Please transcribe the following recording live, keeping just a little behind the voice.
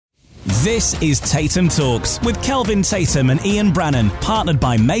This is Tatum Talks with Kelvin Tatum and Ian Brannan, partnered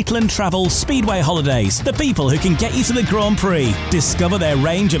by Maitland Travel Speedway Holidays, the people who can get you to the Grand Prix. Discover their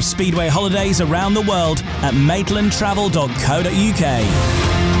range of Speedway holidays around the world at maitlandtravel.co.uk.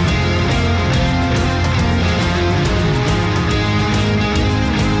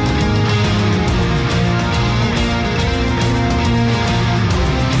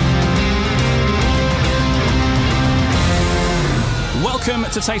 Welcome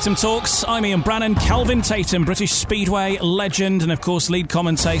to Tatum Talks. I'm Ian Brannan. Kelvin Tatum, British Speedway legend and, of course, lead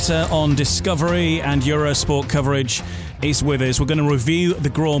commentator on Discovery and Eurosport coverage, is with us. We're going to review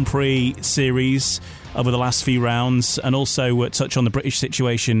the Grand Prix series over the last few rounds and also touch on the British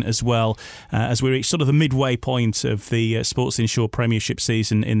situation as well as we reach sort of the midway point of the Sports Insure Premiership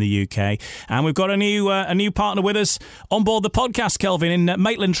season in the UK. And we've got a new partner with us on board the podcast, Kelvin, in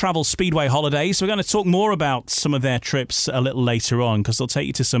Maitland Travel Speedway Holidays. We're going to talk more about some of their trips a little later on because they'll take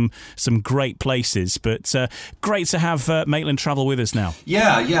you to some great places. But great to have Maitland Travel with us now.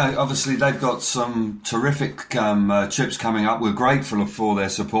 Yeah. Obviously, they've got some terrific trips coming up. We're grateful for their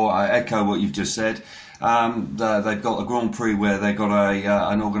support. I echo what you've just said. They've got a Grand Prix where they've got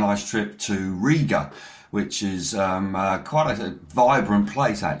an organised trip to Riga, which is quite a vibrant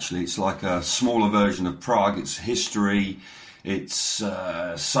place, actually. It's like a smaller version of Prague. It's history, it's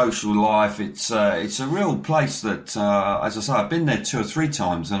social life. It's a real place that, as I say, I've been there 2 or 3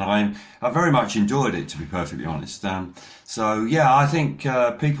 times and I very much enjoyed it, to be perfectly honest. So, I think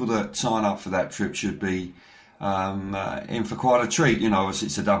people that sign up for that trip should be in for quite a treat. You know,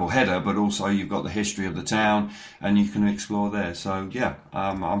 it's a double header, but also you've got the history of the town and you can explore there. So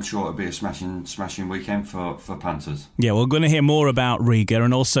I'm sure it'll be a smashing weekend for punters. Yeah, we're going to hear more about Riga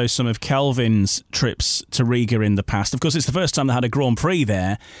and also some of Kelvin's trips to Riga in the past. Of course, it's the first time they had a Grand Prix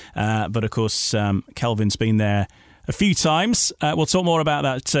there, but of course Kelvin's been there a few times. We'll talk more about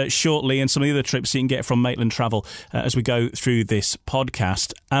that shortly and some of the other trips you can get from Maitland Travel as we go through this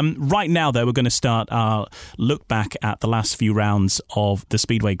podcast. Right now, though, we're going to start our look back at the last few rounds of the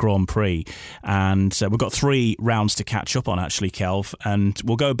Speedway Grand Prix. And we've got 3 rounds to catch up on, actually, Kelv. And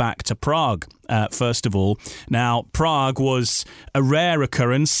we'll go back to Prague, first of all. Now, Prague was a rare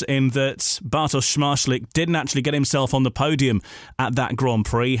occurrence in that Bartosz Zmarzlik didn't actually get himself on the podium at that Grand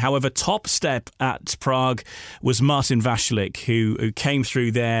Prix. However, top step at Prague was Martin Vaculík, who came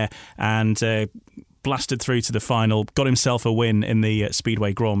through there and blasted through to the final, got himself a win in the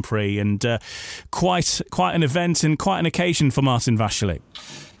Speedway Grand Prix, and quite an event and quite an occasion for Martin Vaculík.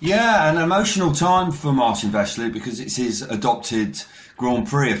 Yeah, an emotional time for Martin Vaculík because it's his adopted Grand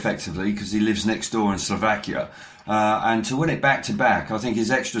Prix, effectively, because he lives next door in Slovakia. And to win it back-to-back, I think is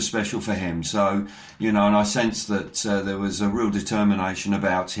extra special for him. So, and I sense that there was a real determination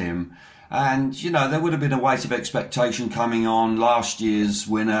about him. And, there would have been a weight of expectation coming on. Last year's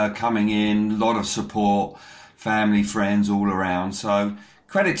winner coming in, a lot of support, family, friends all around. So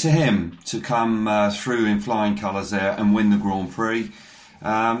credit to him to come through in flying colours there and win the Grand Prix.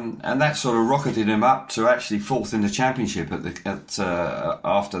 And that sort of rocketed him up to actually 4th in the championship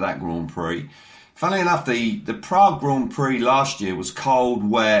after that Grand Prix. Funnily enough, the Prague Grand Prix last year was cold,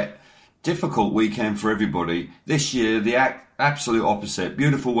 wet, difficult weekend for everybody. This year, the absolute opposite.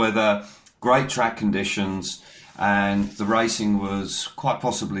 Beautiful weather, great track conditions, and the racing was quite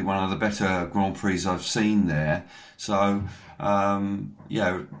possibly one of the better Grand Prix I've seen there. So,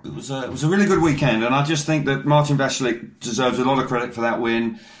 it was a really good weekend, and I just think that Martin Vaculík deserves a lot of credit for that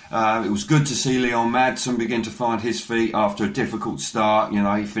win. It was good to see Leon Madsen begin to find his feet after a difficult start.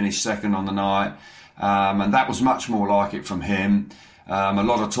 He finished 2nd on the night, and that was much more like it from him. A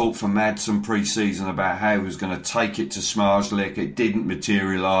lot of talk from Madsen pre-season about how he was going to take it to Zmarzlik. It didn't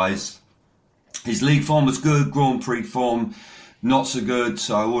materialise. His league form was good, Grand Prix form not so good,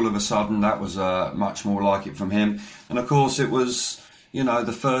 so all of a sudden that was much more like it from him. And of course it was,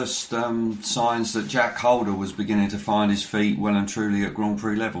 the first signs that Jack Holder was beginning to find his feet well and truly at Grand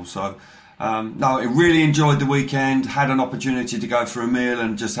Prix level. So, I really enjoyed the weekend, had an opportunity to go for a meal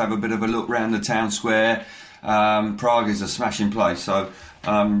and just have a bit of a look around the town square. Prague is a smashing place, so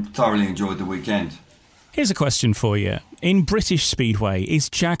thoroughly enjoyed the weekend. Here's a question for you. In British Speedway, is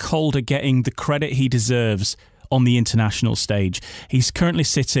Jack Holder getting the credit he deserves on the international stage? He's currently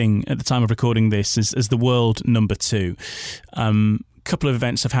sitting, at the time of recording this, as the world number 2. couple of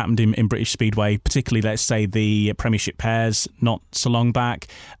events have happened in British Speedway, particularly, let's say, the Premiership Pairs not so long back.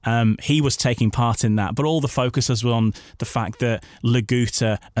 He was taking part in that, but all the focus was on the fact that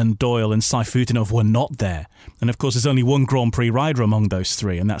Laguta and Doyle and Sayfutdinov were not there. And of course, there's only one Grand Prix rider among those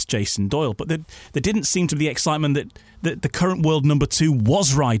three, and that's Jason Doyle. But there didn't seem to be the excitement that the current world number 2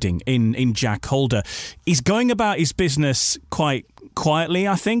 was riding in Jack Holder. He's going about his business quite quietly,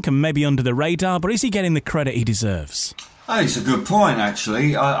 I think, and maybe under the radar, but is he getting the credit he deserves? Oh, it's a good point,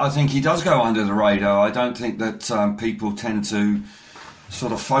 actually. I think he does go under the radar. I don't think that people tend to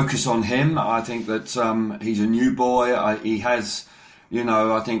sort of focus on him. I think that he's a new boy. He has,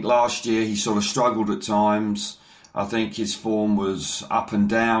 I think last year he sort of struggled at times. I think his form was up and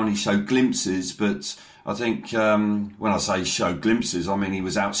down. He showed glimpses, but I think when I say showed glimpses, I mean he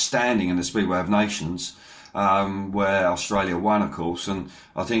was outstanding in the Speedway of Nations, where Australia won, of course, and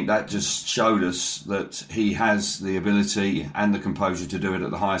I think that just showed us that he has the ability and the composure to do it at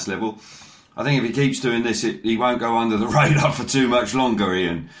the highest level. I think if he keeps doing this, he won't go under the radar for too much longer,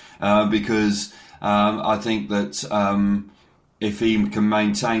 Ian, because I think that if he can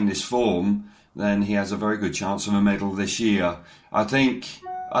maintain this form, then he has a very good chance of a medal this year. I think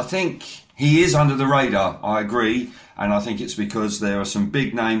he is under the radar, I agree, and I think it's because there are some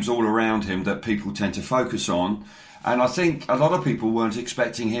big names all around him that people tend to focus on, and I think a lot of people weren't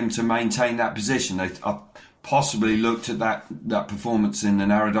expecting him to maintain that position. They possibly looked at that performance in the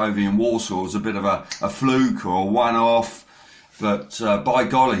Narodovian Warsaw as a bit of a fluke or a one-off, but by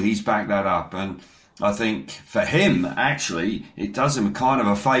golly, he's backed that up, and I think for him, actually, it does him kind of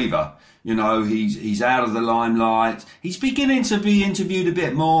a favour. He's out of the limelight. He's beginning to be interviewed a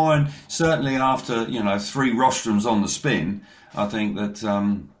bit more, and certainly after 3 rostrums on the spin, I think that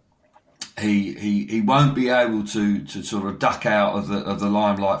he won't be able to sort of duck out of the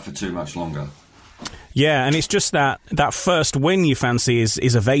limelight for too much longer. Yeah, and it's just that first win you fancy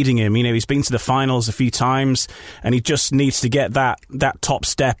is evading him. He's been to the finals a few times, and he just needs to get that top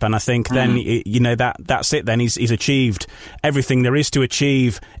step. And I think then that's it. Then he's achieved everything there is to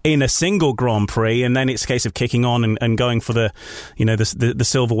achieve in a single Grand Prix, and then it's a case of kicking on and going for the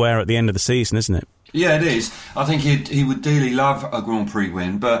silverware at the end of the season, isn't it? Yeah, it is. I think he would dearly love a Grand Prix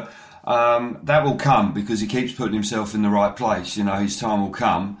win, but that will come because he keeps putting himself in the right place. His time will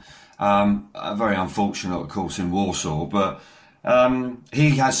come. Very unfortunate, of course, in Warsaw, but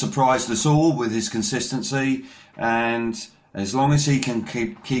he has surprised us all with his consistency, and as long as he can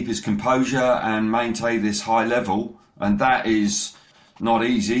keep his composure and maintain this high level, and that is not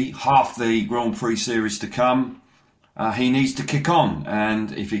easy, half the Grand Prix series to come, he needs to kick on,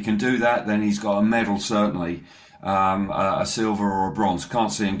 and if he can do that, then he's got a medal, certainly, a silver or a bronze.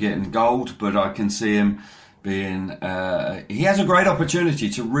 Can't see him getting gold, but I can see him being he has a great opportunity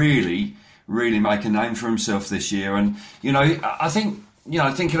to really make a name for himself this year. And I think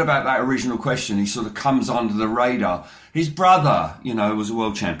thinking about that original question, he sort of comes under the radar. His brother was a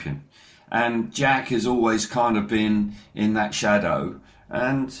world champion, and Jack has always kind of been in that shadow,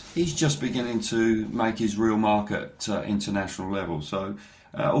 and he's just beginning to make his real mark at international level. So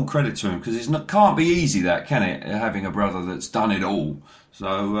all credit to him, because it can't be easy, that can it, having a brother that's done it all.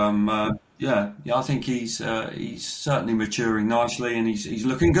 So Yeah, I think he's certainly maturing nicely, and he's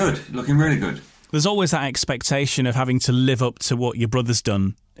looking good, looking really good. There's always that expectation of having to live up to what your brother's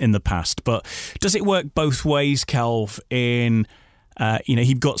done in the past, but does it work both ways, Kelv?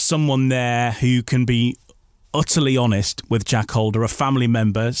 You've got someone there who can be utterly honest with Jack Holder, a family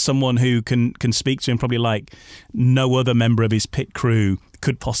member, someone who can speak to him probably like no other member of his pit crew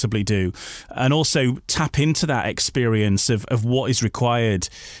could possibly do, and also tap into that experience of what is required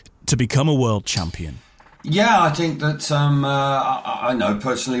to become a world champion. Yeah, I think that I know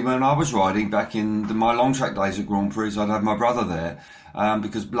personally when I was riding back in my long track days at Grand Prix, I'd have my brother there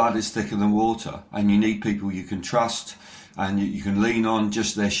because blood is thicker than water, and you need people you can trust and you can lean on.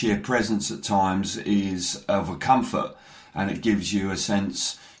 Just their sheer presence at times is of a comfort, and it gives you a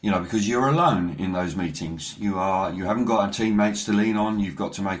sense, because you're alone in those meetings. You haven't got teammates to lean on. You've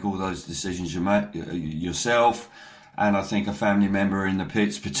got to make all those decisions yourself. And I think a family member in the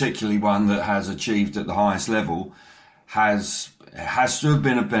pits, particularly one that has achieved at the highest level, has to have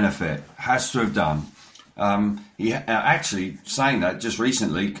been a benefit, has to have done. Actually, saying that, just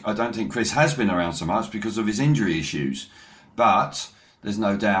recently, I don't think Chris has been around so much because of his injury issues. But there's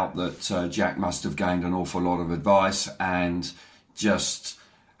no doubt that Jack must have gained an awful lot of advice, and just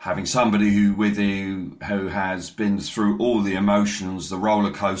having somebody who has been through all the emotions, the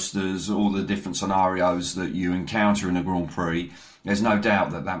roller coasters, all the different scenarios that you encounter in a Grand Prix, there's no doubt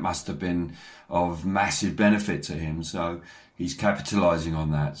that must have been of massive benefit to him. So he's capitalising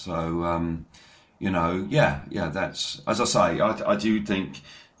on that. So That's, as I say, I do think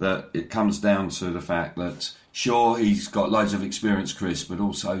that it comes down to the fact that, sure, he's got loads of experience, Chris, but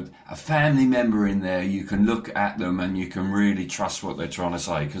also a family member in there. You can look at them and you can really trust what they're trying to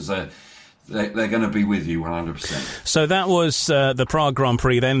say, because they're going to be with you 100%. So that was the Prague Grand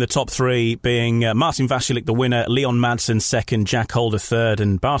Prix then, the top three being Martin Vasilek, the winner, Leon Madsen second, Jack Holder third,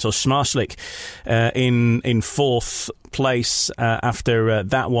 and Bartosz Zmarzlik in fourth place after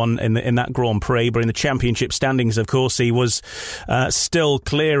that one in that Grand Prix. But in the championship standings, of course, he was still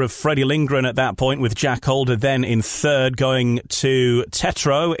clear of Freddie Lindgren at that point, with Jack Holder then in third, going to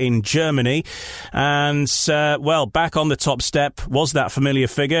Tetro in Germany. And, back on the top step was that familiar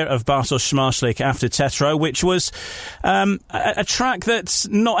figure of Bartosz Zmarzlik after Tetro, which was a track that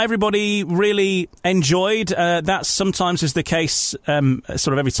not everybody really enjoyed. That sometimes is the case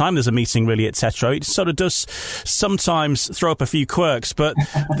sort of every time there's a meeting really at Tetro. It sort of does sometimes throw up a few quirks, but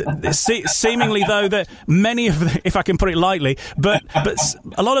seemingly though that many of the, if I can put it lightly, but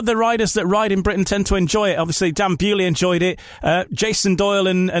a lot of the riders that ride in Britain tend to enjoy it. Obviously, Dan Bewley enjoyed it. Jason Doyle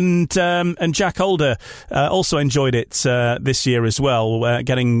and Jack Holder also enjoyed it this year as well,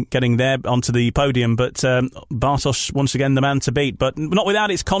 getting there onto the podium. But Bartosz once again the man to beat, but not without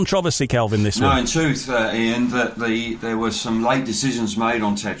its controversy, Kelvin. This no, week. in truth, Ian, that there were some late decisions made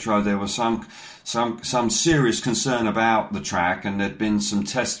on Tetro. There were some serious concern about the track, and there'd been some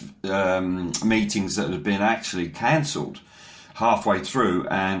test meetings that had been actually cancelled halfway through,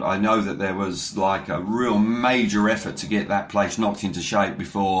 and I know that there was like a real major effort to get that place knocked into shape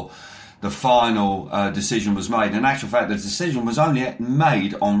before the final decision was made. In actual fact, the decision was only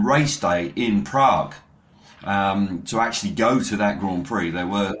made on race day in Prague to actually go to that Grand Prix. There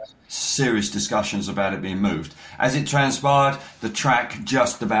were serious discussions about it being moved. As it transpired, the track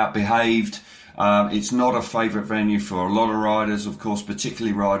just about behaved. It's not a favourite venue for a lot of riders, of course,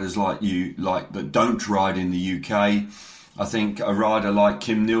 particularly riders like that don't ride in the UK. I think a rider like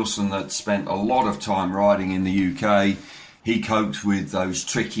Kim Nielsen that spent a lot of time riding in the UK, he coped with those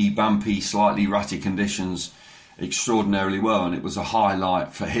tricky, bumpy, slightly rutty conditions extraordinarily well, and it was a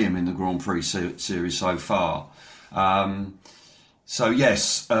highlight for him in the Grand Prix series so far. So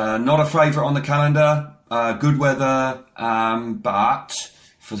yes, not a favourite on the calendar, good weather, but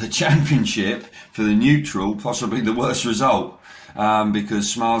for the championship, for the neutral, possibly the worst result,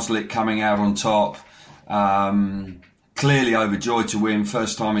 because Zmarzlik coming out on top, clearly overjoyed to win.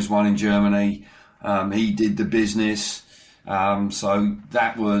 First time he's won in Germany. He did the business. So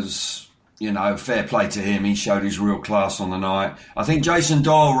that was, fair play to him. He showed his real class on the night. I think Jason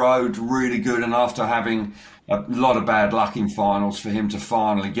Doyle rode really good, and after having a lot of bad luck in finals, for him to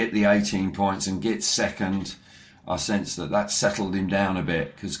finally get the 18 points and get second, I sense that settled him down a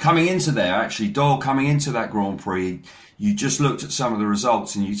bit. Because coming into that Grand Prix, you just looked at some of the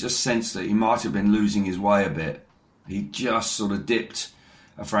results and you just sensed that he might have been losing his way a bit. He just sort of dipped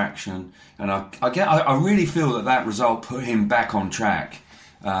a fraction. And I really feel that result put him back on track,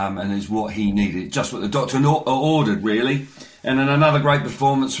 and is what he needed, just what the doctor ordered, really. And then another great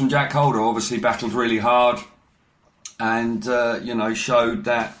performance from Jack Holder. Obviously battled really hard and, showed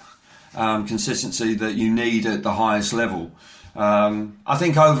that consistency that you need at the highest level. I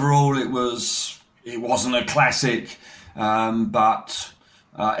think overall it wasn't a classic, but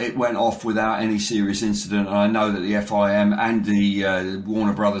it went off without any serious incident. And I know that the FIM and the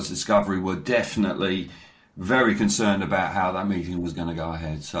Warner Brothers Discovery were definitely very concerned about how that meeting was going to go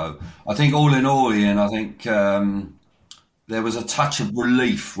ahead. So I think all in all, Ian, I think there was a touch of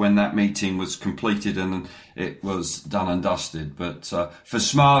relief when that meeting was completed and it was done and dusted. But for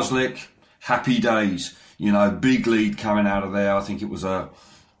Zmarzlik, happy days. Big lead coming out of there. I think it was a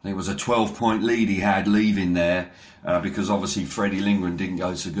 12-point lead he had leaving there, because obviously Freddie Lindgren didn't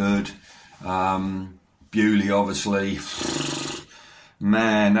go so good. Bewley, obviously,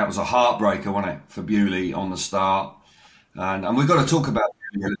 man, that was a heartbreaker, wasn't it, for Bewley on the start. And we've got to talk about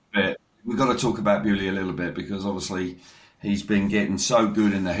Bewley a little bit. We've got to talk about Bewley a little bit, because obviously he's been getting so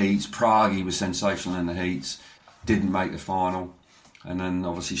good in the heats. Prague, he was sensational in the heats. Didn't make the final. And then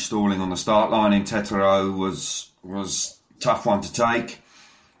obviously stalling on the start line in Tetro was a tough one to take.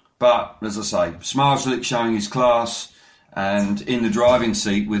 But as I say, Zmarzlik showing his class and in the driving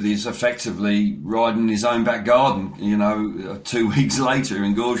seat with his effectively riding his own back garden, 2 weeks later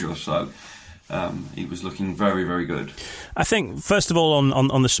in Gorjov. So he was looking very, very good. I think, first of all, on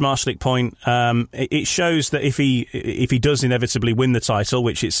the Zmarzlik point, it shows that if he does inevitably win the title,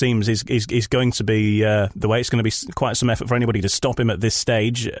 which it seems is going to be the way, it's going to be quite some effort for anybody to stop him at this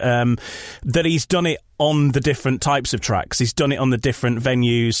stage, that he's done it on the different types of tracks. He's done it on the different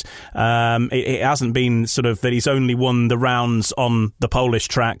venues. It hasn't been sort of that he's only won the rounds on the Polish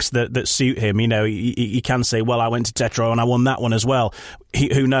tracks that suit him. You know, he can say, well, I went to Tetro and I won that one as well.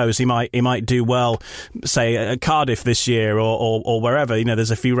 Who knows? He might do well, say, at Cardiff this year or wherever. You know,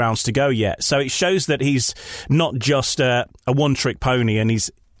 there's a few rounds to go yet. So it shows that he's not just a one-trick pony, and he's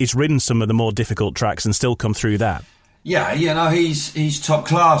ridden some of the more difficult tracks and still come through that. Yeah, you know, he's top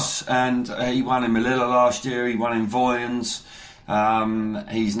class, and he won in Melilla last year. He won in Voyens.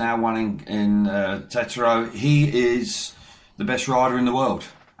 He's now won in Tetro. He is the best rider in the world,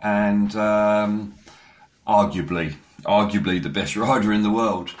 and arguably the best rider in the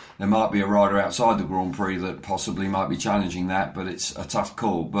world. There might be a rider outside the Grand Prix that possibly might be challenging that, but it's a tough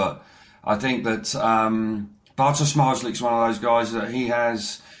call. But I think that Bartosz Marslik's one of those guys that he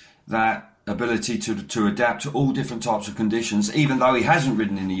has that ability to adapt to all different types of conditions. Even though he hasn't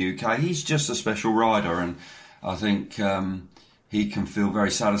ridden in the UK, he's just a special rider, and I think he can feel very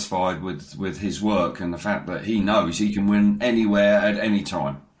satisfied with his work and the fact that he knows he can win anywhere at any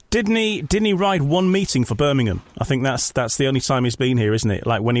time. Didn't he ride one meeting for Birmingham? I think that's the only time he's been here, isn't it?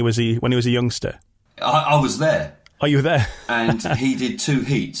 Like when he was a youngster. I was there. Oh, you were there? And he did 2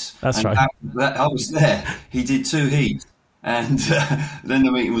 heats. That's right. I was there. He did 2 heats, and then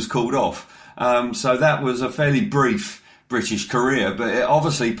the meeting was called off. So that was a fairly brief British career, but it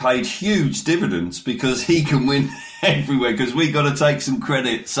obviously paid huge dividends because he can win everywhere, because we got to take some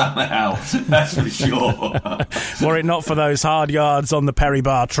credit somehow, that's for sure. Were it not for those hard yards on the Perry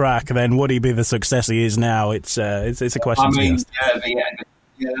Bar track, then would he be the success he is now? It's a question. I mean,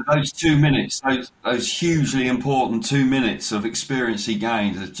 yeah, those 2 minutes, those hugely important 2 minutes of experience he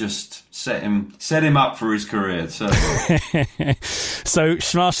gained have just set him up for his career. So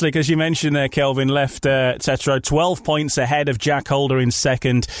Schmarslik, as you mentioned there, Kelvin, left Tetro 12 points ahead of Jack Holder in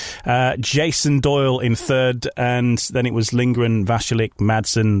second, Jason Doyle in third, and then it was Lindgren, Vasilik,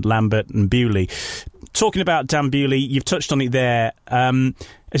 Madsen, Lambert and Bewley. Talking about Dan Bewley, you've touched on it there.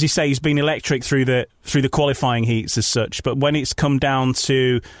 As you say, he's been electric through the qualifying heats as such, but when it's come down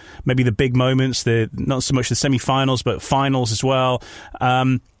to maybe the big moments, not so much the semi-finals, but finals as well,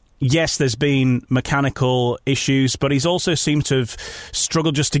 yes, there's been mechanical issues, but he's also seemed to have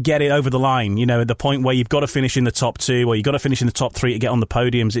struggled just to get it over the line, you know, at the point where you've got to finish in the top 2 or you've got to finish in the top 3 to get on the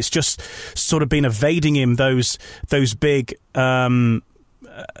podiums. It's just sort of been evading him those big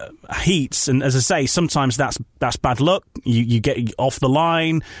heats, and as I say, sometimes that's bad luck. You get off the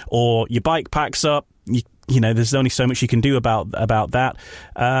line, or your bike packs up. You know, there's only so much you can do about that.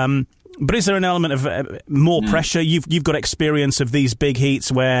 But is there an element of more pressure? You've got experience of these big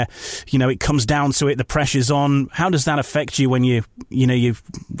heats where, you know, it comes down to it, the pressure's on. How does that affect you when you've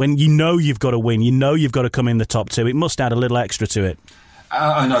got to win? You know you've got to come in the top 2. It must add a little extra to it.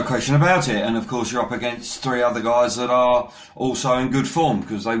 No question about it. And of course you're up against 3 other guys that are also in good form,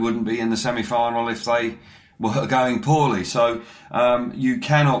 because they wouldn't be in the semi-final if they were going poorly. So you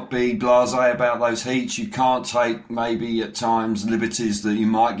cannot be blasé about those heats. You can't take maybe at times liberties that you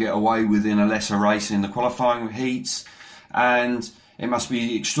might get away with in a lesser race in the qualifying heats. And it must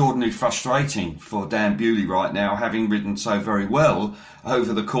be extraordinarily frustrating for Dan Bewley right now, having ridden so very well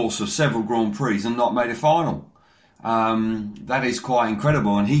over the course of several Grand Prix and not made a final. That is quite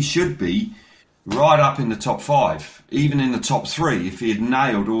incredible, and he should be right up in the top 5, even in the top 3 if he had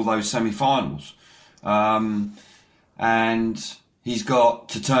nailed all those semi-finals. And he's got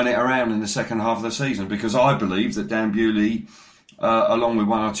to turn it around in the second half of the season, because I believe that Dan Bewley, along with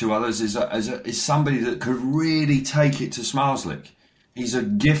 1 or 2 others, is somebody that could really take it to Schmarslik. He's a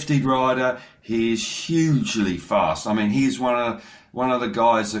gifted rider. He is hugely fast. I mean, he's one of the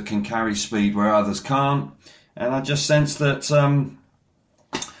guys that can carry speed where others can't. And I just sense that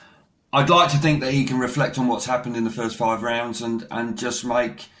I'd like to think that he can reflect on what's happened in the first 5 rounds and just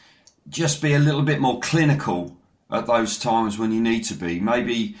be a little bit more clinical at those times when you need to be.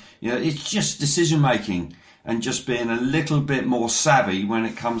 Maybe, you know, it's just decision making and just being a little bit more savvy when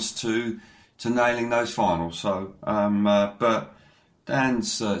it comes to nailing those finals. So, but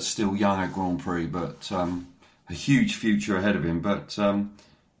Dan's still young at Grand Prix, but a huge future ahead of him. But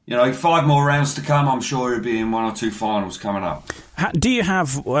you know, 5 more rounds to come. I'm sure he'll be in 1 or 2 finals coming up. Do you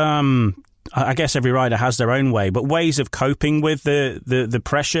have, I guess every rider has their own way, but ways of coping with the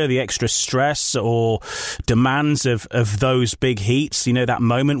pressure, the extra stress or demands of those big heats, you know, that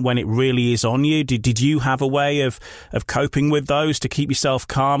moment when it really is on you? Did you have a way of coping with those to keep yourself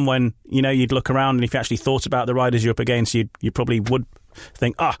calm when, you know, you'd look around and if you actually thought about the riders you're up against, you probably would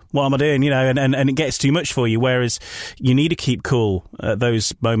think, what am I doing? You know, and it gets too much for you, whereas you need to keep cool at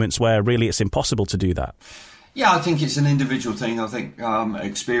those moments where really it's impossible to do that. Yeah, I think it's an individual thing. I think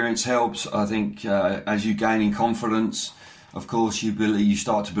experience helps. I think as you gain in confidence, of course, you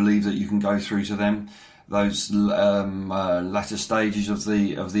start to believe that you can go through to them those latter stages of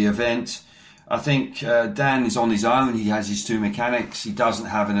the event. I think Dan is on his own. He has his two mechanics. He doesn't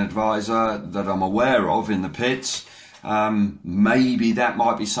have an advisor that I'm aware of in the pits. Maybe that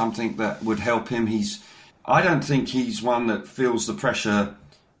might be something that would help him. I don't think he's one that feels the pressure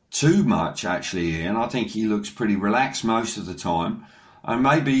too much, actually, Ian. I think he looks pretty relaxed most of the time. And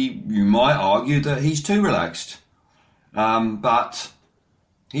maybe you might argue that he's too relaxed. But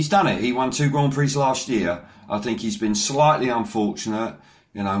he's done it. He won 2 Grand Prix last year. I think he's been slightly unfortunate.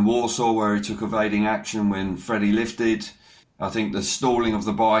 In Warsaw, where he took evading action when Freddie lifted. I think the stalling of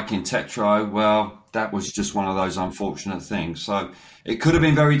the bike in Tetro, well, that was just one of those unfortunate things. So it could have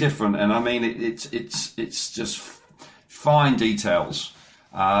been very different. And I mean, it's just fine details.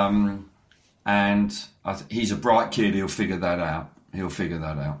 And he's a bright kid. He'll figure that out.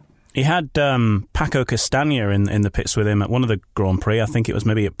 He had Paco Castagna in the pits with him at one of the Grand Prix. I think it was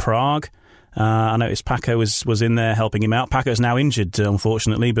maybe at Prague. I noticed Paco was in there helping him out. Paco's now injured,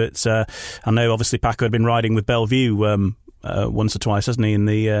 unfortunately, but I know obviously Paco had been riding with Bellevue once or twice, hasn't he, in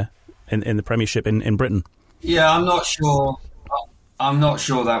the Premiership in Britain? Yeah, I'm not sure. I'm not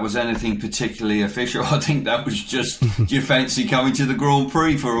sure that was anything particularly official. I think that was just, do you fancy coming to the Grand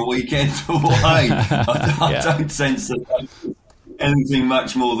Prix for a weekend away? I don't sense that anything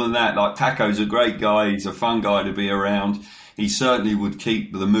much more than that. Like, Paco's a great guy. He's a fun guy to be around. He certainly would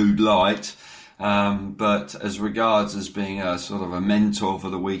keep the mood light. But as regards as being a sort of a mentor for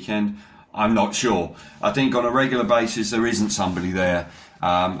the weekend, I'm not sure. I think on a regular basis there isn't somebody there.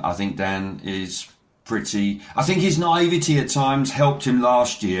 I think Dan is I think his naivety at times helped him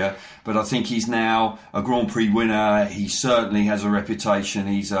last year, but I think he's now a Grand Prix winner. He certainly has a reputation.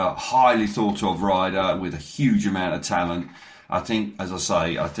 He's a highly thought of rider with a huge amount of talent. I think, as I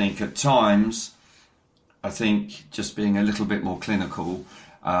say, at times, just being a little bit more clinical.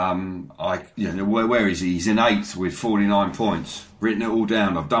 Where is he? He's in 8th with 49 points. Written it all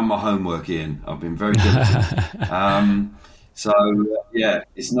down. I've done my homework, Ian. I've been very diligent.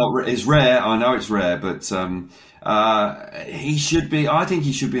 It's rare. I know it's rare, but he should be. I think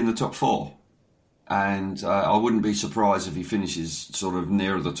he should be in the top 4, and I wouldn't be surprised if he finishes sort of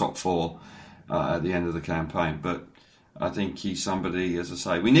nearer the top 4 at the end of the campaign. But I think he's somebody, as I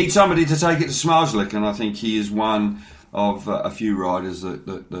say, we need somebody to take it to Smarslik, and I think he is one of a few riders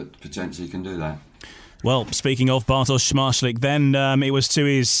that potentially can do that. Well, speaking of Bartosz Smarslik, then it was to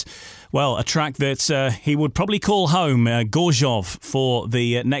his... Well, a track that he would probably call home, Gorzów, for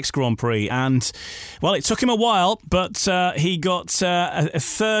the next Grand Prix. And, well, it took him a while, but he got a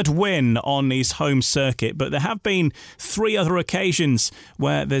 3rd win on his home circuit. But there have been 3 other occasions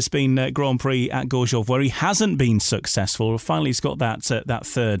where there's been Grand Prix at Gorzów where he hasn't been successful. Finally, he's got that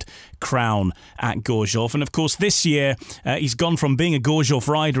 3rd crown at Gorzów. And, of course, this year, he's gone from being a Gorzów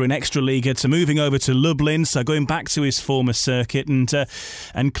rider in Extraliga to moving over to Lublin, so going back to his former circuit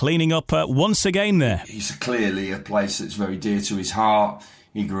and cleaning up once again there. He's clearly a place that's very dear to his heart.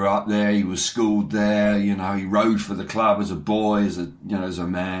 He grew up there. He was schooled there. He rode for the club as a boy, as a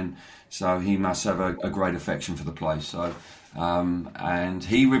man. So he must have a great affection for the place. So, and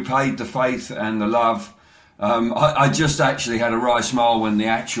he repaid the faith and the love. I just actually had a wry smile when the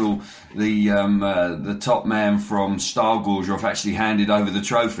top man from Stal Gorzów actually handed over the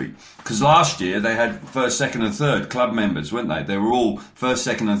trophy. Because last year they had 1st, 2nd and 3rd club members, weren't they? They were all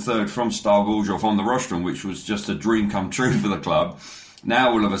 1st, 2nd and 3rd from Stal Gorzów on the rostrum, which was just a dream come true for the club.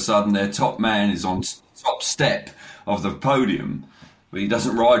 Now all of a sudden their top man is on top step of the podium, but he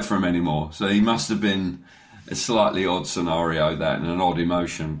doesn't ride for him anymore. So he must have been a slightly odd scenario, that, and an odd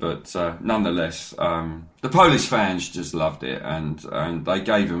emotion, but nonetheless, the Polish fans just loved it, and they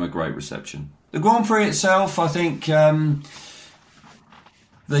gave him a great reception. The Grand Prix itself, I think,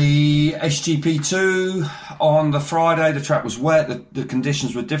 the SGP2 on the Friday, the track was wet, the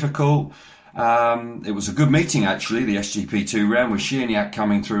conditions were difficult. It was a good meeting, actually, the SGP2 round, with Sierniak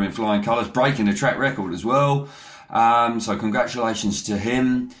coming through in flying colours, breaking the track record as well. So congratulations to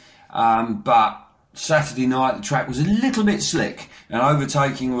him. But Saturday night, the track was a little bit slick, and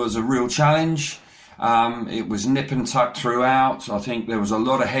overtaking was a real challenge. It was nip and tuck throughout. I think there was a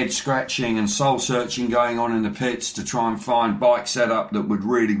lot of head scratching and soul searching going on in the pits to try and find bike setup that would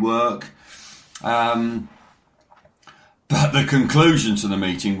really work. But the conclusion to the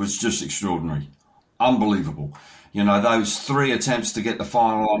meeting was just extraordinary. Unbelievable. Those 3 attempts to get the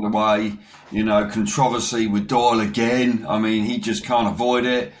final underway, controversy with Doyle again. I mean, he just can't avoid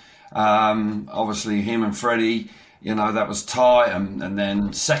it. Obviously, him and Freddie that was tight, and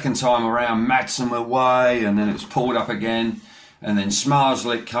then second time around, Madsen away, and then it was pulled up again, and then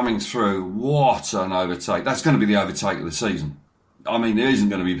Smarslik coming through. What an overtake! That's going to be the overtake of the season. I mean, there isn't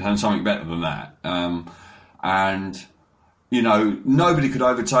going to be something better than that. And nobody could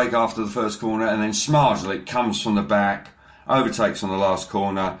overtake after the first corner, and then Smarslik comes from the back, overtakes on the last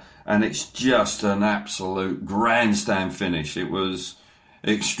corner, and it's just an absolute grandstand finish. It was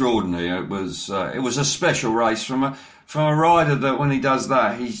extraordinary. It was a special race from a rider that when he does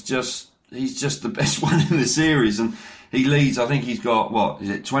that, he's just the best one in the series, and he leads. I think he's got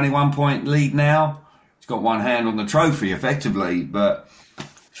 21-point lead now. He's got one hand on the trophy effectively, but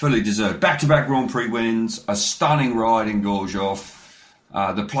fully deserved. Back-to-back Grand Prix wins, a stunning ride in Gorjov.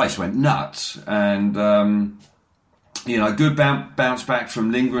 The place went nuts, and good bounce back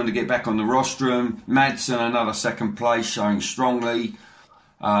from Lindgren to get back on the rostrum. Madsen another second place, showing strongly.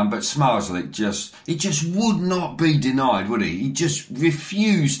 But Smarslik he just would not be denied, would he? He just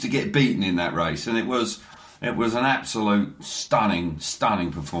refused to get beaten in that race, and it was an absolute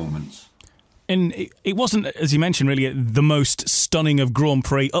stunning performance. And it wasn't, as you mentioned, really the most stunning of Grand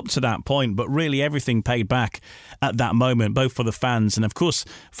Prix up to that point, but really everything paid back at that moment, both for the fans and, of course,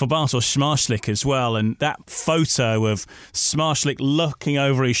 for Bartosz Smarslik as well. And that photo of Smarslik looking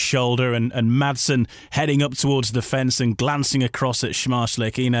over his shoulder and Madsen heading up towards the fence and glancing across at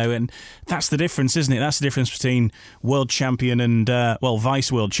Smarslik, and that's the difference, isn't it? That's the difference between world champion and,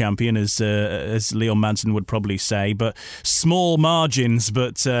 vice world champion, as Leon Madsen would probably say. But small margins,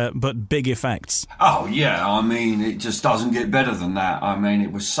 but big effects. Oh, yeah. I mean, it just doesn't get better than that. I mean,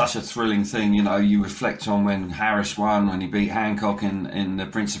 it was such a thrilling thing. You reflect on when Harris won, when he beat Hancock in the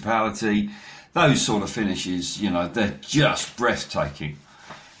Principality. Those sort of finishes, they're just breathtaking.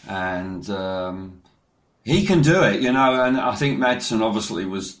 And he can do it, and I think Madsen obviously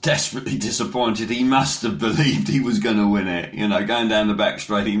was desperately disappointed. He must have believed he was going to win it. Going down the back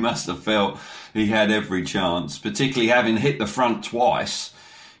straight, he must have felt he had every chance, particularly having hit the front twice.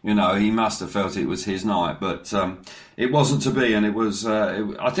 He must have felt it was his night, but it wasn't to be. And it was,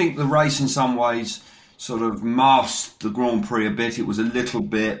 I think the race in some ways sort of masked the Grand Prix a bit. It was a little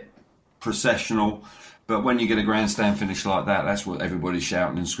bit processional, but when you get a grandstand finish like that, that's what everybody's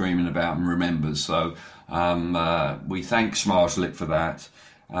shouting and screaming about and remembers. So we thank Smarslik for that.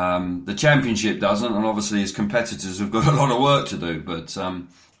 The championship doesn't, and obviously his competitors have got a lot of work to do, but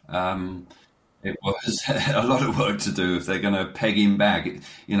it was a lot of work to do if they're going to peg him back.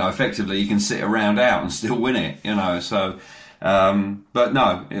 Effectively, he can sit a round out and still win it. So. But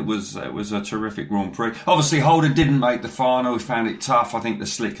no, it was a terrific Grand Prix. Obviously, Holder didn't make the final. He found it tough. I think the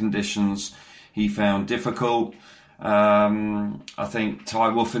slick conditions he found difficult. I think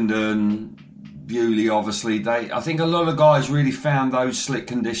Ty Wolfenden, Bewley, obviously, I think a lot of guys really found those slick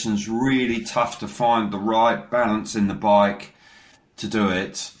conditions really tough to find the right balance in the bike to do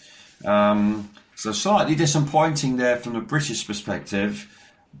it. So slightly disappointing there from the British perspective,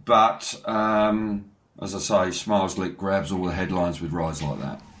 but as I say, Smarslik grabs all the headlines with rides like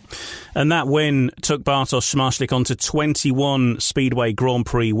that. And that win took Bartosz Smarslik on to 21 Speedway Grand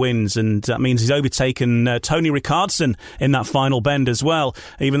Prix wins, and that means he's overtaken Tony Rickardsson in that final bend as well.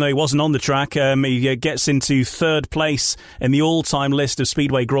 Even though he wasn't on the track, he gets into third place in the all-time list of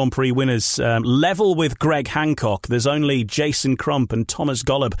Speedway Grand Prix winners, level with Greg Hancock. There's only Jason Crump and Thomas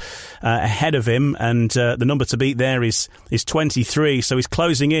Golub ahead of him, and the number to beat there is 23, so he's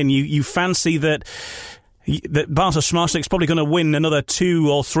closing in. You fancy that Bartosz Smarslik's probably going to win another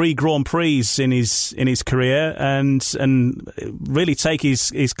 2 or 3 Grand Prix in his career, and really take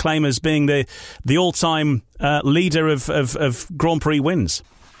his claim as being the all-time leader of Grand Prix wins.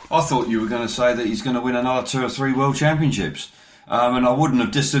 I thought you were going to say that he's going to win another 2 or 3 World Championships. And I wouldn't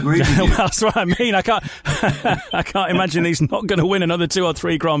have disagreed with you. Well, that's what I mean. I can't imagine he's not going to win another 2 or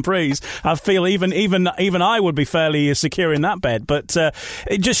 3 Grand Prix. I feel even I would be fairly secure in that bet. But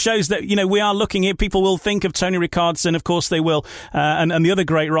it just shows that we are looking at, people will think of Tony Rickardsson, of course they will, and the other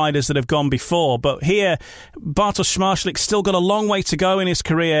great riders that have gone before. But here, Bartosz Smarslik's still got a long way to go in his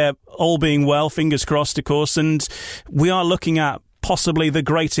career, all being well, fingers crossed, of course. And we are looking at possibly the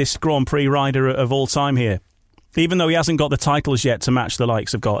greatest Grand Prix rider of all time here, even though he hasn't got the titles yet to match the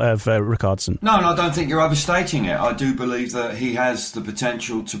likes of Rickardsson. No, I don't think you're overstating it. I do believe that he has the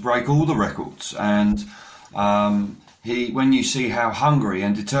potential to break all the records. And when you see how hungry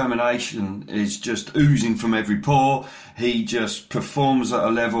and determination is just oozing from every pore, he just performs at a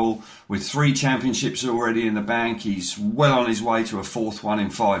level with 3 championships already in the bank. He's well on his way to a 4th one in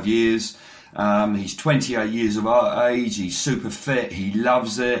 5 years. He's 28 years of age. He's super fit. He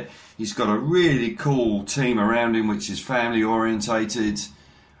loves it. He's got a really cool team around him, which is family orientated.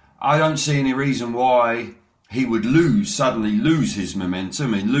 I don't see any reason why he would suddenly lose his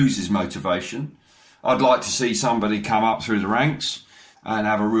momentum and lose his motivation. I'd like to see somebody come up through the ranks and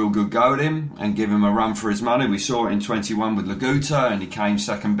have a real good go at him and give him a run for his money. We saw it in 21 with Laguta, and he came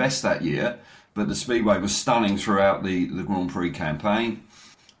second best that year. But the Speedway was stunning throughout the Grand Prix campaign.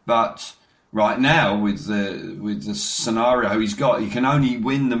 But right now, with the scenario he's got, he can only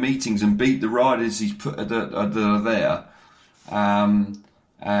win the meetings and beat the riders he's put that are there.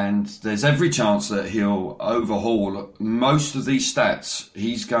 And there's every chance that he'll overhaul most of these stats.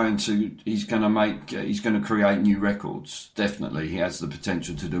 He's going to create new records. Definitely, he has the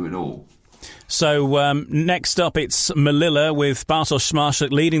potential to do it all. So next up, it's Melilla with Bartosz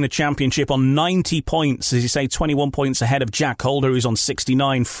Smarszyk leading the championship on 90 points. As you say, 21 points ahead of Jack Holder, who's on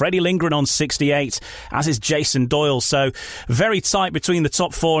 69. Freddie Lindgren on 68, as is Jason Doyle. So very tight between the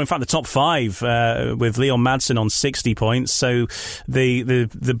top four. In fact, the top five with Leon Madsen on 60 points. So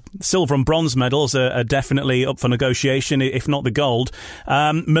the silver and bronze medals are definitely up for negotiation, if not the gold.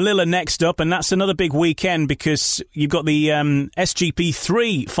 Melilla next up, and that's another big weekend because you've got the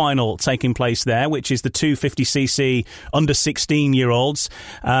SGP3 final taking place there, which is the 250cc under 16-year-olds.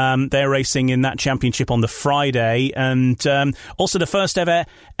 They're racing in that championship on the Friday, and also the first ever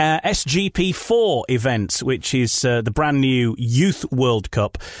SGP4 event, which is the brand new Youth World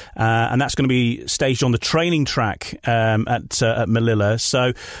Cup, and that's going to be staged on the training track at Melilla.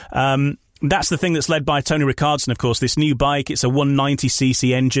 So that's the thing that's led by Tony Ricardson, of course, this new bike. It's a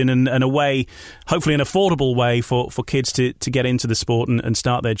 190cc engine and a way, hopefully an affordable way for kids to get into the sport and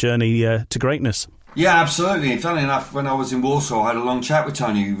start their journey to greatness. Yeah, absolutely. And funnily enough, when I was in Warsaw, I had a long chat with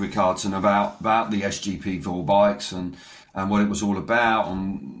Tony Ricardson about the SGP4 bikes and what it was all about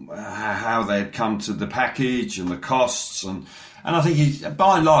and how they had come to the package and the costs. And I think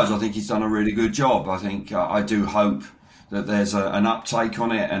by and large, I think he's done a really good job. I do hope that there's an uptake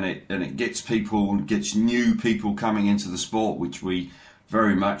on it and it gets new people coming into the sport, which we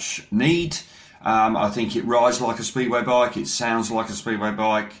very much need. I think it rides like a speedway bike, it sounds like a speedway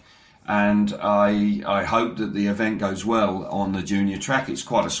bike, and I hope that the event goes well on the junior track. It's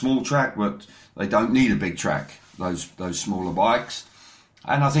quite a small track, but they don't need a big track, those smaller bikes.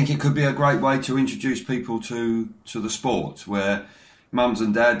 And I think it could be a great way to introduce people to the sport, where mums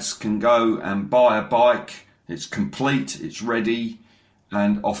and dads can go and buy a bike. It's complete, it's ready,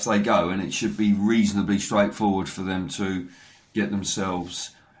 and off they go. And it should be reasonably straightforward for them to get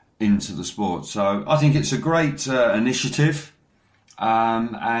themselves into the sport. So I think it's a great initiative,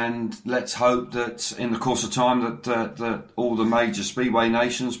 and let's hope that in the course of time that all the major speedway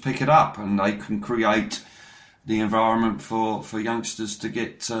nations pick it up and they can create the environment for youngsters to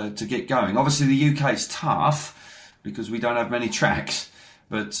get going. Obviously, the UK is tough because we don't have many tracks,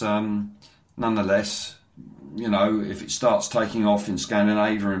 but nonetheless, you know, if it starts taking off in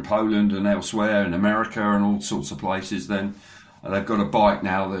Scandinavia and Poland and elsewhere in America and all sorts of places, then they've got a bike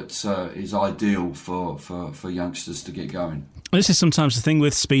now that is ideal for youngsters to get going. This is sometimes the thing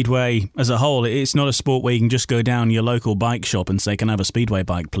with Speedway as a whole. It's not a sport where you can just go down your local bike shop and say, can I have a Speedway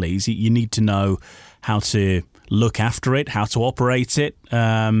bike, please? You need to know how to look after it, how to operate it,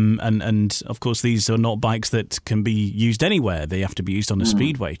 and of course these are not bikes that can be used anywhere. They have to be used on a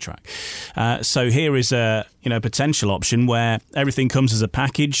speedway track. So here is a potential option where everything comes as a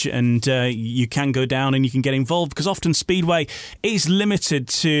package, and you can go down and you can get involved, because often speedway is limited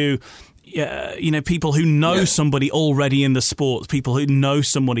to people who know somebody already in the sport, people who know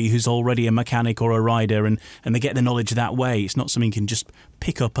somebody who's already a mechanic or a rider, and they get the knowledge that way. It's not something you can just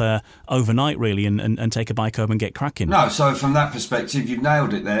pick up overnight, really, and take a bike home and get cracking. No, so from that perspective, you've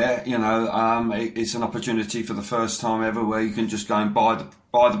nailed it there. It's an opportunity for the first time ever where you can just go and buy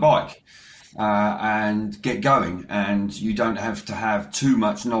the bike and get going, and you don't have to have too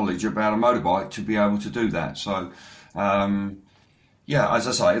much knowledge about a motorbike to be able to do that. So as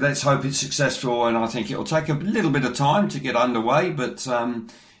I say, let's hope it's successful, and I think it'll take a little bit of time to get underway, but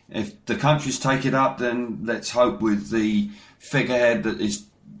if the countries take it up, then let's hope with the figurehead that is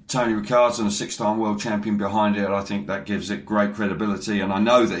Tony Ricardson, a 6-time world champion behind it, I think that gives it great credibility, and I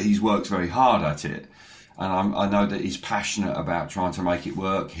know that he's worked very hard at it, and I know that he's passionate about trying to make it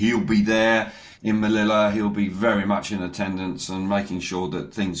work. He'll be there in Melilla, he'll be very much in attendance and making sure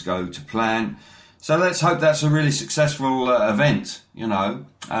that things go to plan. So let's hope that's a really successful event,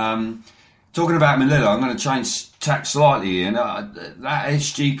 Talking about Melilla, I'm going to change tack slightly here. That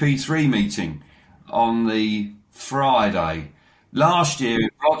SGP3 meeting on the Friday. Last year in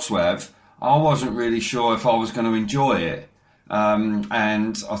Wrocław, I wasn't really sure if I was going to enjoy it. And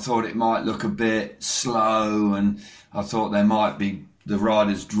I thought it might look a bit slow, and I thought there might be the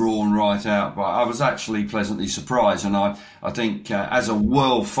riders drawn right out, but I was actually pleasantly surprised. And I think as a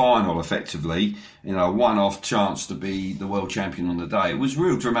world final, effectively, one-off chance to be the world champion on the day, it was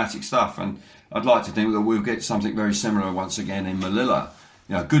real dramatic stuff. And I'd like to think that we'll get something very similar once again in Melilla.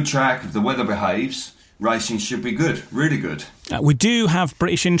 Good track. If the weather behaves, racing should be good, really good. We do have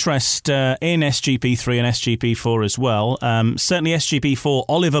British interest in SGP3 and SGP4 as well. Certainly SGP4,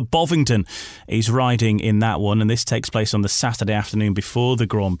 Oliver Bovington is riding in that one, and this takes place on the Saturday afternoon before the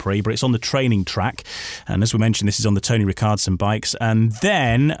Grand Prix, but it's on the training track. And as we mentioned, this is on the Tony Ricardson bikes. And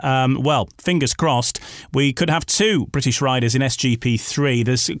then, fingers crossed, we could have two British riders in SGP3.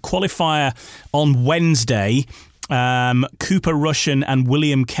 There's a qualifier on Wednesday. Cooper Russian and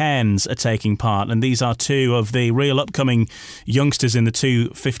William Cairns are taking part, and these are two of the real upcoming youngsters in the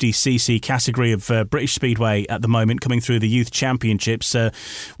 250cc category of British Speedway at the moment, coming through the Youth Championships.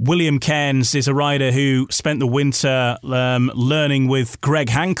 William Cairns is a rider who spent the winter learning with Greg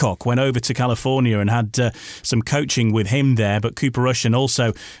Hancock, went over to California and had some coaching with him there, but Cooper Russian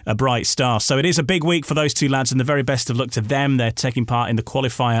also a bright star. So it is a big week for those two lads, and the very best of luck to them. They're taking part in the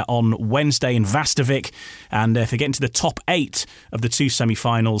qualifier on Wednesday in Vastavik, and if they get into the top 8 of the two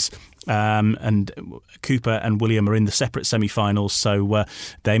semi-finals, and Cooper and William are in the separate semi-finals, so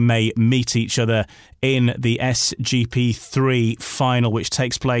they may meet each other in the SGP3 final, which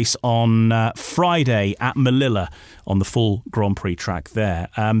takes place on Friday at Melilla on the full Grand Prix track there.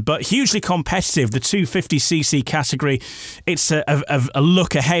 But hugely competitive, the 250cc category. It's a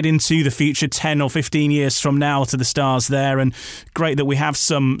look ahead into the future, 10 or 15 years from now to the stars there, and great that we have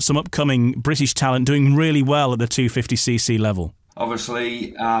some upcoming British talent doing really well at the 250cc level.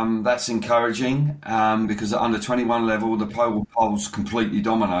 Obviously, that's encouraging because at under 21 level, the poles completely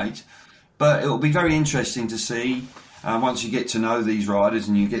dominate. But it will be very interesting to see once you get to know these riders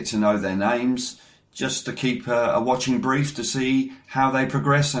and you get to know their names, just to keep a watching brief to see how they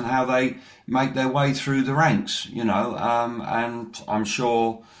progress and how they make their way through the ranks. And I'm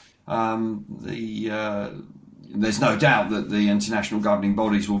sure there's no doubt that the international governing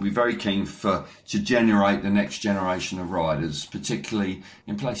bodies will be very keen to generate the next generation of riders, particularly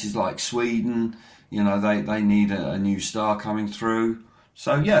in places like Sweden. They need a new star coming through.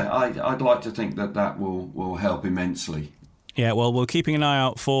 So, I'd like to think that will help immensely. Yeah, well, we're keeping an eye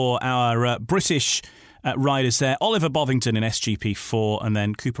out for our British riders there. Oliver Bovington in SGP4, and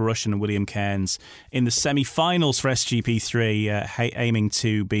then Cooper Russian and William Cairns in the semi-finals for SGP3, aiming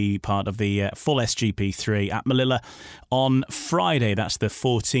to be part of the full SGP3 at Melilla on Friday. That's the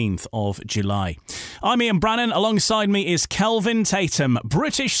 14th of July. I'm Ian Brannan. Alongside me is Kelvin Tatum,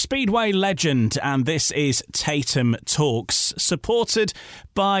 British Speedway legend, and this is Tatum Talks, supported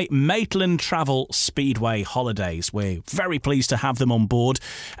by Maitland Travel Speedway Holidays. We're very pleased to have them on board,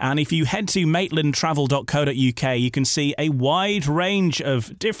 and if you head to maitlandtravel.co.uk, you can see a wide range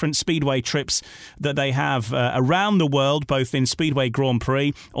of different speedway trips that they have around the world, both in Speedway Grand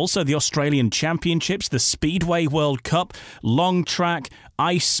Prix, also the Australian Championships, the Speedway World Cup, long track,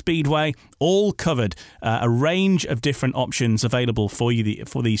 ice speedway, all covered. A range of different options available for you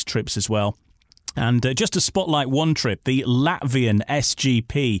for these trips as well. And just to spotlight one trip, the Latvian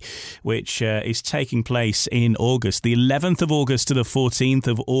SGP, which is taking place in August, the 11th of August to the 14th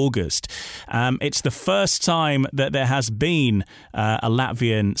of August. It's the first time that there has been a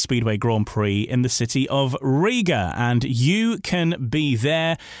Latvian Speedway Grand Prix in the city of Riga, and you can be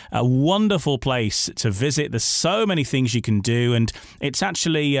there. A wonderful place to visit. There's so many things you can do, and it's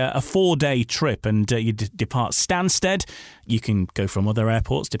actually a 4-day trip, and you depart Stansted. You can go from other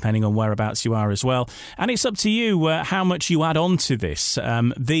airports, depending on whereabouts you are as well. And it's up to you how much you add on to this.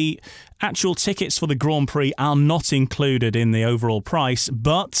 The actual tickets for the Grand Prix are not included in the overall price,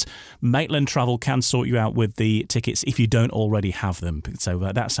 but Maitland Travel can sort you out with the tickets if you don't already have them. So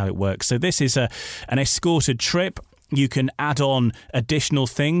that's how it works. So this is an escorted trip. You can add on additional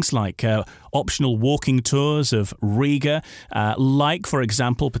things like optional walking tours of Riga, like, for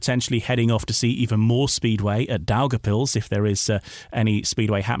example, potentially heading off to see even more speedway at Daugavpils if there is any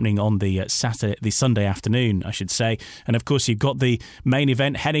speedway happening on the Sunday afternoon, I should say. And of course, you've got the main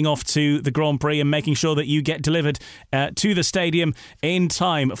event heading off to the Grand Prix and making sure that you get delivered to the stadium in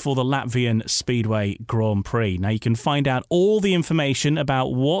time for the Latvian Speedway Grand Prix. Now, you can find out all the information about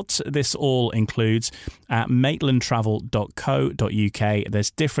what this all includes at maitlandtravel.co.uk.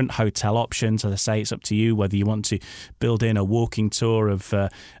 There's different hotel options. As I say, it's up to you whether you want to build in a walking tour of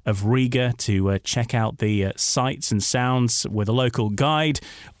Riga to check out the sights and sounds with a local guide,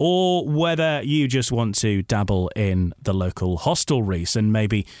 or whether you just want to dabble in the local hostelries and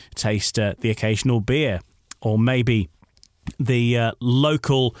maybe taste the occasional beer, or maybe the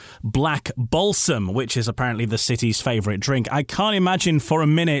local black balsam, which is apparently the city's favourite drink. I can't imagine for a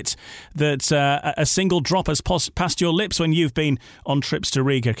minute that a single drop has passed your lips when you've been on trips to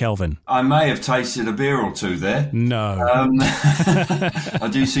Riga, Kelvin. I may have tasted a beer or two there. No. I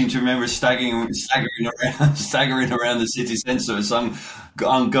do seem to remember staggering around the city centre at some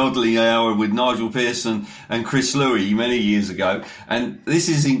ungodly hour with Nigel Pearson and Chris Louis many years ago. And this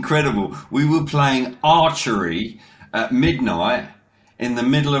is incredible. We were playing archery at midnight in the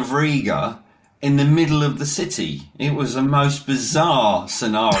middle of Riga, in the middle of the city. It was a most bizarre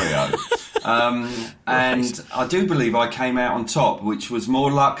scenario. And I do believe I came out on top, which was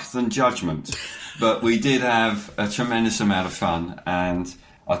more luck than judgment. But we did have a tremendous amount of fun, and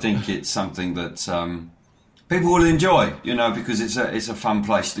I think it's something that people will enjoy, because it's a fun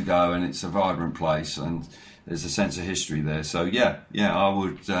place to go, and it's a vibrant place, and there's a sense of history there. So yeah, I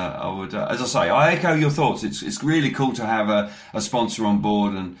would. As I say, I echo your thoughts. It's really cool to have a sponsor on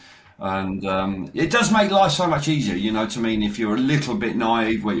board, and it does make life so much easier. If you're a little bit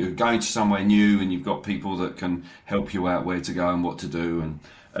naive, where you're going to somewhere new, and you've got people that can help you out where to go and what to do and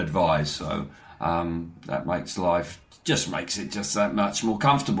advise. So that makes it just that much more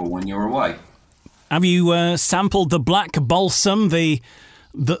comfortable when you're away. Have you sampled the black balsam, the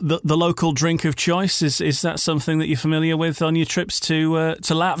local drink of choice? Is that something that you're familiar with on your trips to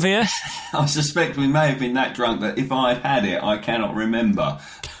Latvia? I suspect we may have been that drunk that if I had it, I cannot remember.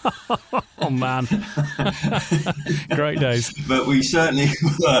 Oh man, great days! But we certainly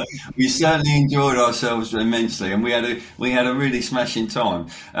enjoyed ourselves immensely, and we had a really smashing time.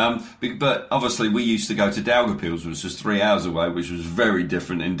 But obviously, we used to go to Daugavpils, which was 3 hours away, which was very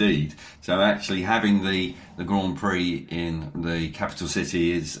different indeed. So actually, having the Grand Prix in the capital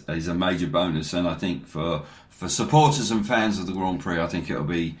city is a major bonus, and I think for supporters and fans of the Grand Prix, I think it'll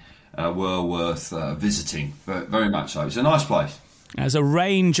be well worth visiting. Very much so. It's a nice place. There's a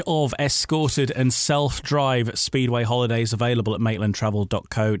range of escorted and self-drive speedway holidays available at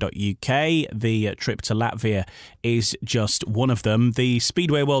maitlandtravel.co.uk. The trip to Latvia is just one of them. The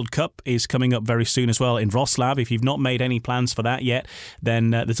Speedway World Cup is coming up very soon as well in Wroclaw. If you've not made any plans for that yet, then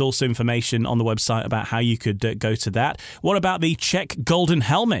there's also information on the website about how you could go to that. What about the Czech Golden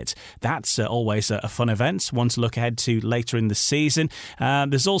Helmet? That's always a fun event, one to look ahead to later in the season.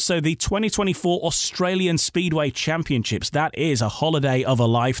 There's also the 2024 Australian Speedway Championships. That is a holiday of a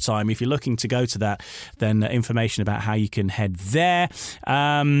lifetime. If you're looking to go to that, then information about how you can head there.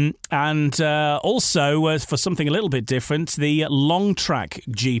 And also, for something a little bit different, the Long Track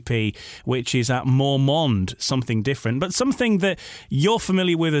GP, which is at Mormond, something different, but something that you're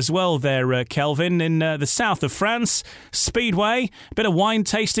familiar with as well there, Kelvin, in the south of France. Speedway, a bit of wine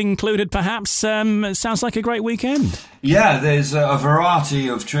tasting included perhaps. It sounds like a great weekend. Yeah, there's a variety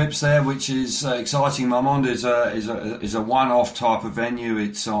of trips there, which is exciting. Marmande is a one-off type of venue.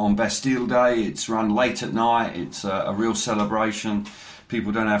 It's on Bastille Day. It's run late at night. It's a real celebration.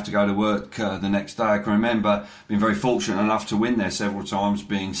 People don't have to go to work the next day. I can remember being very fortunate enough to win there several times,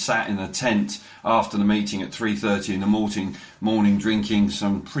 being sat in a tent after the meeting at 3:30 in the morning, drinking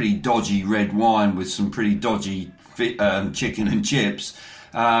some pretty dodgy red wine with some pretty dodgy chicken and chips.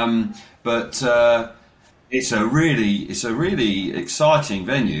 But it's a really exciting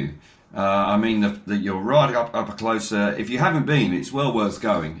venue. You're right up close. If you haven't been, it's well worth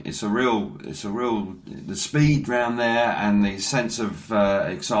going. The speed round there and the sense of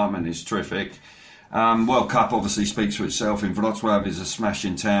excitement is terrific. World Cup obviously speaks for itself. In Wrocław is a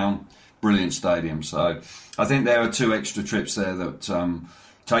smashing town, brilliant stadium. So I think there are 2 extra trips there that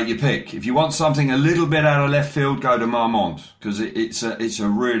take your pick. If you want something a little bit out of left field, go to Marmande, because it's a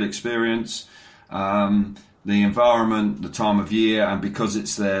real experience. The environment, the time of year, and because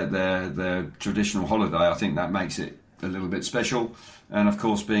it's their traditional holiday, I think that makes it a little bit special. And of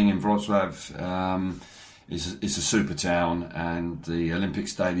course, being in Wrocław is a super town, and the Olympic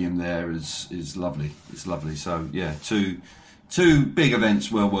Stadium there is lovely. It's lovely. So yeah, two big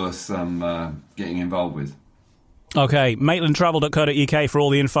events well worth getting involved with. Okay, maitlandtravel.co.uk for all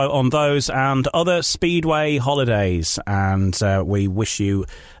the info on those and other Speedway holidays. And we wish you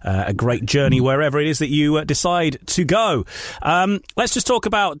a great journey wherever it is that you decide to go. Let's just talk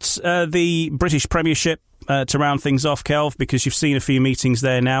about the British Premiership to round things off, Kelv, because you've seen a few meetings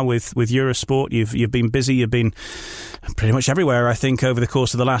there now with Eurosport. You've been busy. You've been pretty much everywhere, I think, over the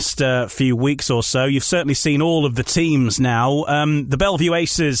course of the last few weeks or so. You've certainly seen all of the teams now. The Bellevue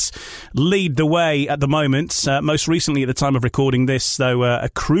Aces lead the way at the moment. Most recently, at the time of recording this, though, a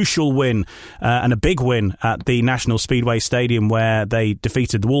crucial win and a big win at the National Speedway Stadium, where they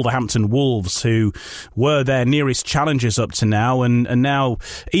defeated the Wolverhampton Wolves, who were their nearest challengers up to now. And now,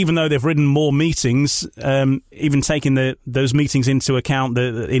 even though they've ridden more meetings, even taking those meetings into account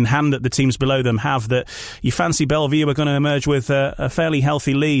in hand that the teams below them have, that you fancy Bellevue are going to emerge with a fairly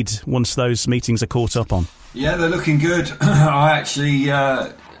healthy lead once those meetings are caught up on? Yeah, they're looking good. I actually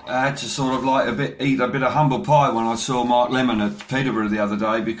I had to sort of eat a bit of humble pie when I saw Mark Lemon at Peterborough the other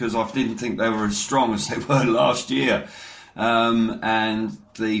day, because I didn't think they were as strong as they were last year. And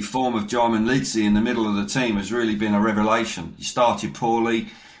the form of Jarman Lidsley in the middle of the team has really been a revelation. He started poorly,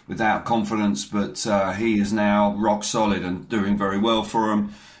 without confidence, but he is now rock solid and doing very well for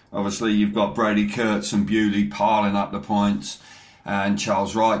him. Obviously, you've got Brady Kurtz and Bewley piling up the points, and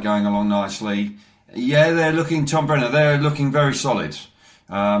Charles Wright going along nicely. Yeah, Tom Brenner, they're looking very solid.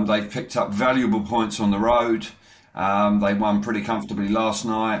 They've picked up valuable points on the road. They won pretty comfortably last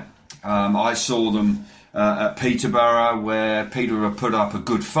night. I saw them at Peterborough, where Peterborough put up a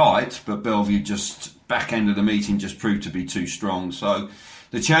good fight, but Bellevue just back end of the meeting just proved to be too strong. So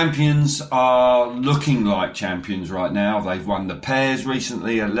the champions are looking like champions right now. They've won the pairs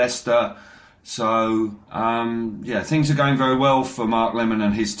recently at Leicester. So things are going very well for Mark Lemon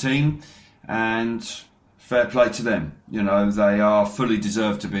and his team, and fair play to them. You know, they are fully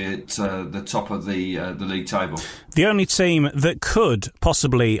deserved to be at the top of the league table. The only team that could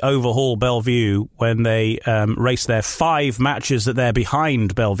possibly overhaul Bellevue when they race their 5 matches that they're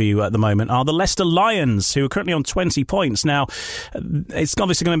behind Bellevue at the moment are the Leicester Lions, who are currently on 20 points. Now, it's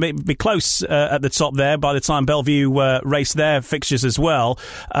obviously going to be close at the top there by the time Bellevue race their fixtures as well.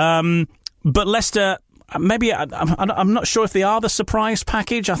 But Leicester, maybe I'm not sure if they are the surprise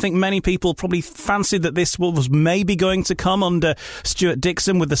package. I think many people probably fancied that this was maybe going to come under Stuart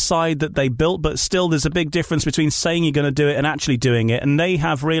Dixon with the side that they built, but still there's a big difference between saying you're going to do it and actually doing it, and they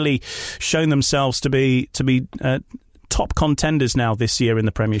have really shown themselves to be top contenders now this year in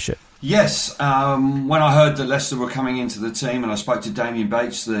the Premiership. Yes, when I heard that Leicester were coming into the team and I spoke to Damien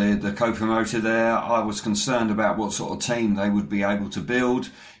Bates, the co-promoter there, I was concerned about what sort of team they would be able to build.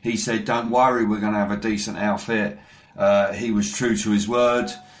 He said, don't worry, we're going to have a decent outfit. He was true to his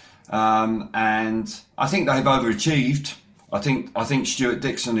word. And I think they've overachieved. I think Stuart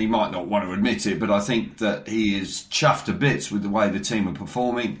Dixon, he might not want to admit it, but I think that he is chuffed to bits with the way the team are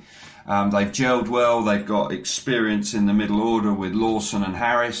performing. They've gelled well. They've got experience in the middle order with Lawson and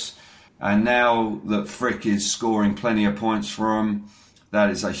Harris. And now that Frick is scoring plenty of points for them, that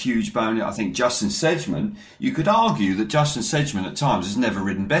is a huge bonus. I think Justin Sedgman, you could argue that Justin Sedgman at times has never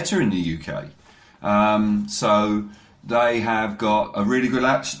ridden better in the UK. So they have got a really good,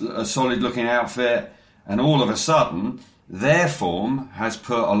 a solid looking outfit. And all of a sudden, their form has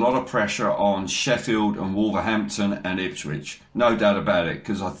put a lot of pressure on Sheffield and Wolverhampton and Ipswich. No doubt about it,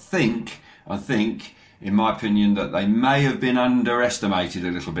 because I think, in my opinion, that they may have been underestimated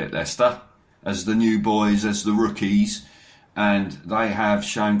a little bit, Leicester, as the new boys, as the rookies, and they have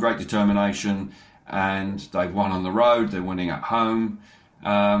shown great determination, and they've won on the road, they're winning at home.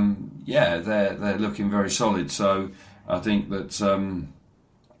 They're looking very solid. So I think that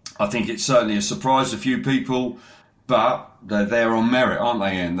I think it's certainly a surprise to a few people, but they're there on merit, aren't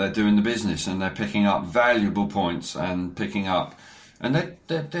they, Ian? They're doing the business and they're picking up valuable points and they're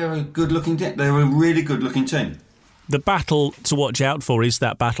a good-looking team. They're a really good-looking team. The battle to watch out for is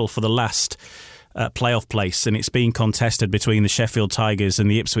that battle for the last playoff place, and it's being contested between the Sheffield Tigers and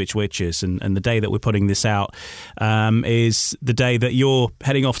the Ipswich Witches, and the day that we're putting this out is the day that you're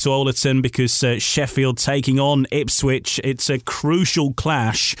heading off to Oleton, because Sheffield taking on Ipswich. It's a crucial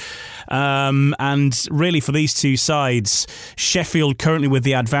clash, and really for these two sides, Sheffield currently with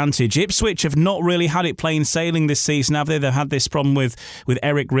the advantage. Ipswich have not really had it plain sailing this season, have they? They've had this problem with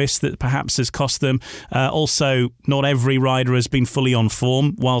Eric Riss that perhaps has cost them. Also, not every rider has been fully on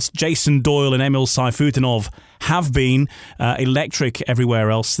form, whilst Jason Doyle and Emil Saifutinov have been electric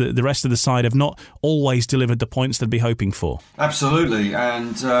everywhere else. The rest of the side have not always delivered the points they'd be hoping for. Absolutely,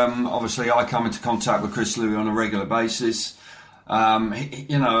 and obviously I come into contact with Chris Louis on a regular basis.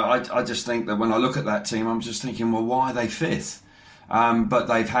 I just think that when I look at that team, I'm just thinking, well, why are they fifth? But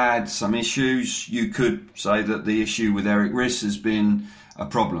they've had some issues. You could say that the issue with Eric Riss has been a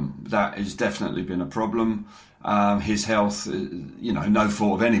problem. That has definitely been a problem. His health, no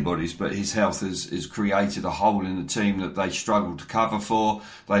fault of anybody's, but his health has created a hole in the team that they struggled to cover for.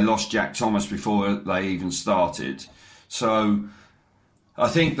 They lost Jack Thomas before they even started. So I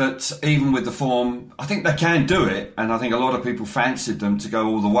think that even with the form, I think they can do it, and I think a lot of people fancied them to go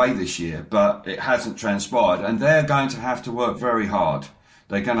all the way this year, but it hasn't transpired, and they're going to have to work very hard.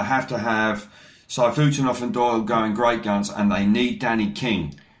 They're going to have Saifutinov and Doyle going great guns, and they need Danny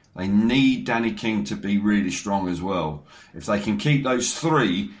King. They need Danny King to be really strong as well. If they can keep those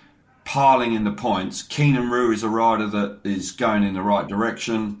three piling in the points, Keenan Rue is a rider that is going in the right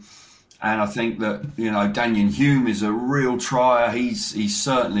direction. And I think that, Daniel Hume is a real trier. He's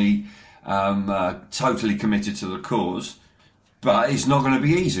certainly totally committed to the cause, but it's not going to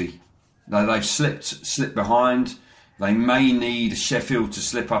be easy. They've slipped behind. They may need Sheffield to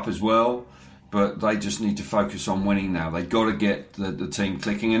slip up as well, but they just need to focus on winning now. They've got to get the team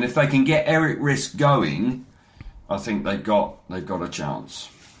clicking, and if they can get Eric Risk going, I think they've got a chance.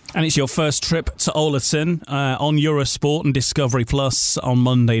 And it's your first trip to Oleton on Eurosport and Discovery Plus on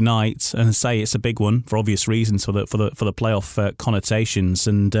Monday night, and say it's a big one for obvious reasons for the playoff connotations.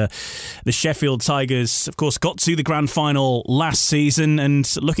 And the Sheffield Tigers, of course, got to the grand final last season and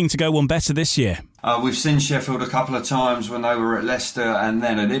looking to go one better this year. We've seen Sheffield a couple of times when they were at Leicester and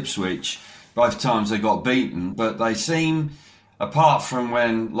then at Ipswich. Both times they got beaten, but they seem, apart from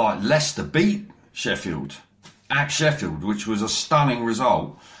when Leicester beat Sheffield at Sheffield, which was a stunning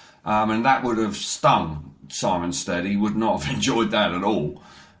result. And that would have stung Simon Stead. He would not have enjoyed that at all.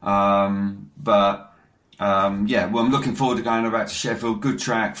 I'm looking forward to going back to Sheffield. Good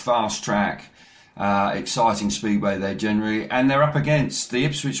track, fast track, exciting speedway there generally. And they're up against the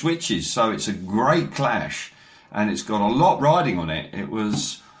Ipswich Witches, so it's a great clash. And it's got a lot riding on it. It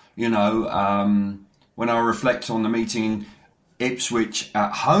was, when I reflect on the meeting Ipswich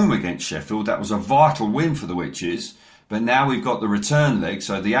at home against Sheffield, that was a vital win for the Witches. But now we've got the return leg,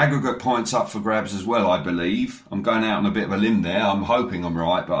 so the aggregate points up for grabs as well, I believe. I'm going out on a bit of a limb there. I'm hoping I'm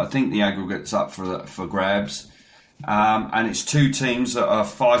right, but I think the aggregate's up for grabs. And it's two teams that are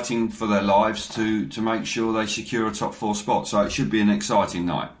fighting for their lives to make sure they secure a top four spot. So it should be an exciting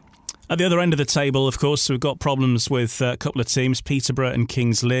night. At the other end of the table, of course, we've got problems with a couple of teams, Peterborough and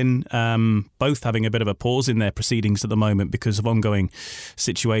Kings Lynn, both having a bit of a pause in their proceedings at the moment because of ongoing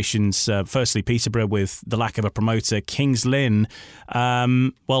situations. Firstly, Peterborough with the lack of a promoter. Kings Lynn,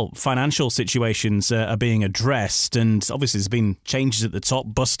 financial situations are being addressed, and obviously there's been changes at the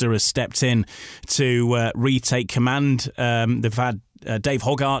top. Buster has stepped in to retake command. They've had Dave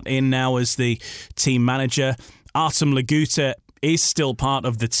Hoggart in now as the team manager. Artem Laguta is still part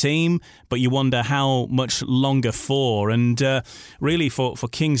of the team, but you wonder how much longer for. And really, for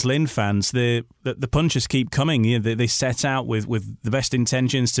Kings Lynn fans, the punches keep coming. They set out with the best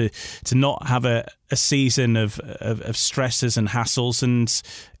intentions to not have a season of stresses and hassles, and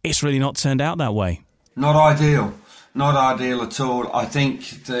it's really not turned out that way. Not ideal at all. I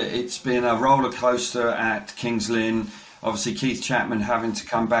think that it's been a roller coaster at Kings Lynn. Obviously, Keith Chapman having to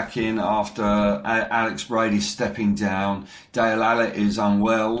come back in after Alex Brady stepping down. Dale Allett is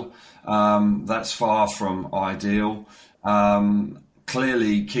unwell. That's far from ideal.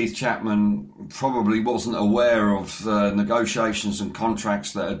 Clearly, Keith Chapman probably wasn't aware of the negotiations and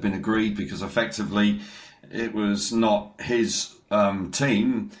contracts that had been agreed because effectively it was not his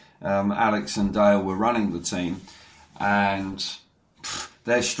team. Alex and Dale were running the team. And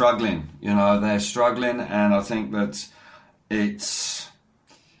they're struggling. They're struggling. And I think that it's,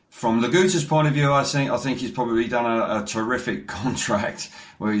 from Laguta's point of view, I think he's probably done a terrific contract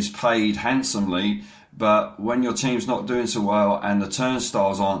where he's paid handsomely. But when your team's not doing so well and the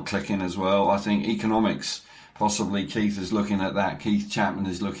turnstiles aren't clicking as well, I think economics, possibly Keith is looking at that. Keith Chapman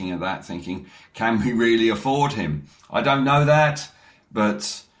is looking at that thinking, can we really afford him? I don't know that,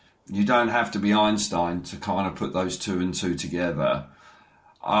 but you don't have to be Einstein to kind of put those two and two together.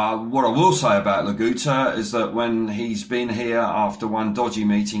 What I will say about Laguta is that when he's been here after one dodgy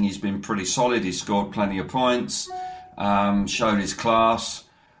meeting, he's been pretty solid. He's scored plenty of points, showed his class.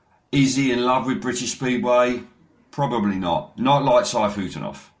 Is he in love with British Speedway? Probably not. Not like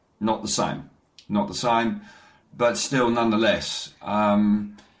Saifutinov. Not the same. But still, nonetheless,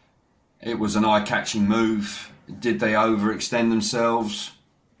 it was an eye-catching move. Did they overextend themselves?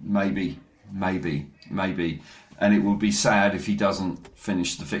 Maybe. And it will be sad if he doesn't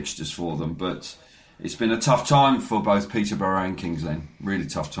finish the fixtures for them. But it's been a tough time for both Peterborough and Kings Lynn. Really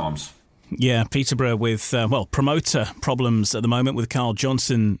tough times. Yeah, Peterborough with, promoter problems at the moment with Carl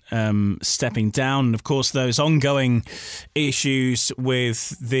Johnson stepping down. And, of course, those ongoing issues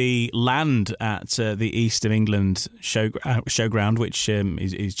with the land at the East of England showground, which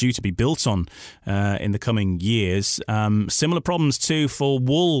is due to be built on in the coming years. Similar problems, too, for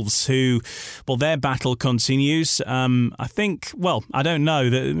Wolves, who, their battle continues. I think, I don't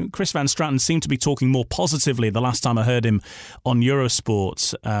know. Chris Van Stratton seemed to be talking more positively the last time I heard him on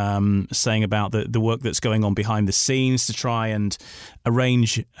Eurosport, saying about the work that's going on behind the scenes to try and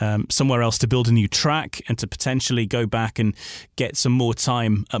arrange somewhere else to build a new track and to potentially go back and get some more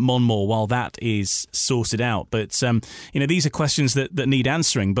time at Monmore while that is sorted out. But, these are questions that need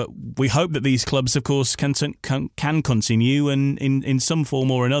answering. But we hope that these clubs, of course, can continue and in some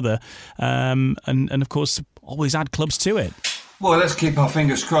form or another. And of course, always add clubs to it. Well, let's keep our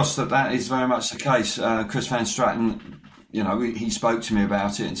fingers crossed that is very much the case. Chris Van Straten, he spoke to me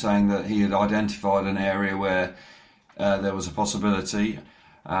about it and saying that he had identified an area where there was a possibility.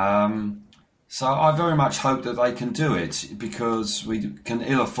 So I very much hope that they can do it, because we can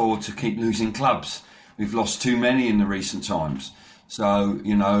ill afford to keep losing clubs. We've lost too many in the recent times. So,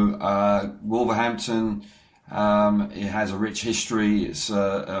 Wolverhampton, it has a rich history. It's,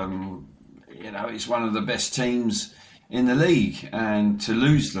 it's one of the best teams in the league, and to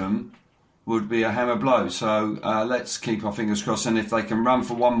lose them would be a hammer blow. So let's keep our fingers crossed. And if they can run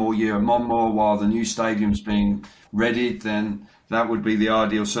for one more year at Monmore while the new stadium's being readied, then that would be the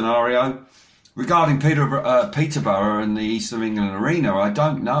ideal scenario. Regarding Peterborough and the East of England Arena, I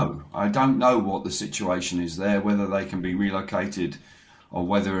don't know. I don't know what the situation is there, whether they can be relocated or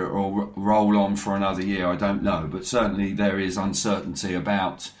whether it will roll on for another year. I don't know. But certainly there is uncertainty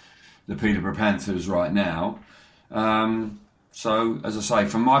about the Peterborough Panthers right now. So, as I say,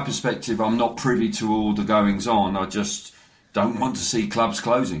 from my perspective, I'm not privy to all the goings on. I just don't want to see clubs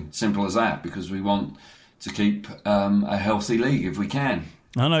closing. Simple as that, because we want to keep a healthy league if we can.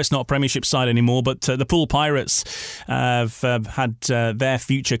 I know it's not a Premiership side anymore, but the Poole Pirates have had their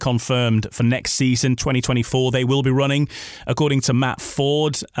future confirmed for next season, 2024. They will be running, according to Matt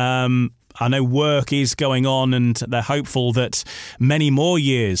Ford. I know work is going on, and they're hopeful that many more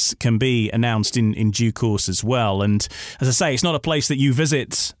years can be announced in due course as well. And as I say, it's not a place that you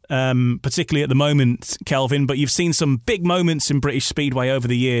visit, particularly at the moment, Kelvin, but you've seen some big moments in British Speedway over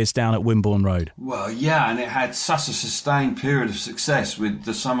the years down at Wimborne Road. Well, yeah, and it had such a sustained period of success with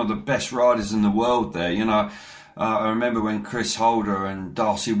some of the best riders in the world there. I remember when Chris Holder and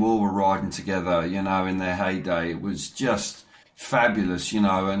Darcy Wall were riding together, in their heyday. It was just fabulous,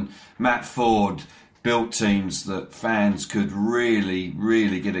 and Matt Ford built teams that fans could really,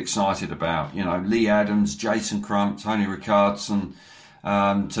 really get excited about. Lee Adams, Jason Crump, Tony Ricardson,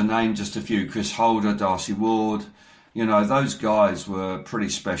 to name just a few. Chris Holder, Darcy Ward. Those guys were pretty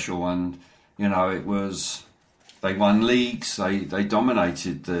special, and it was. They won leagues. They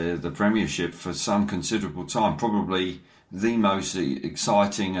dominated the Premiership for some considerable time. Probably the most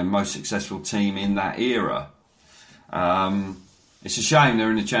exciting and most successful team in that era. It's a shame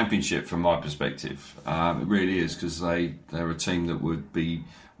they're in the Championship from my perspective. It really is, because they're a team that would be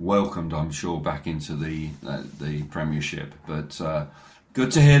welcomed, I'm sure, back into the Premiership. But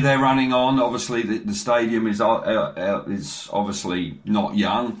good to hear they're running on. Obviously, the stadium is obviously not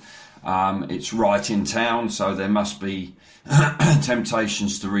young. It's right in town, so there must be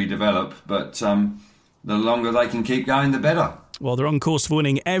temptations to redevelop. But the longer they can keep going, the better. Well, they're on course for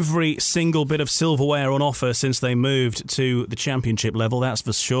winning every single bit of silverware on offer since they moved to the Championship level, that's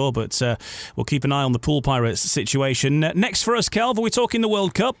for sure. But we'll keep an eye on the Poole Pirates situation. Next for us, Kelv, are we talking the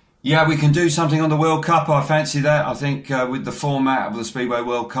World Cup? Yeah, we can do something on the World Cup. I fancy that. I think with the format of the Speedway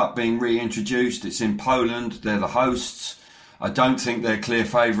World Cup being reintroduced, it's in Poland. They're the hosts. I don't think they're clear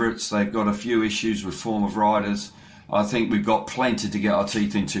favourites. They've got a few issues with form of riders. I think we've got plenty to get our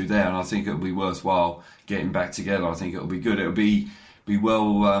teeth into there, and I think it'll be worthwhile getting back together. I think it'll be good. It'll be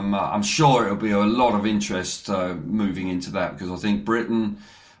well. I'm sure it'll be a lot of interest moving into that, because I think Britain,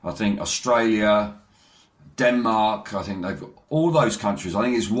 I think Australia, Denmark, I think they've got all those countries. I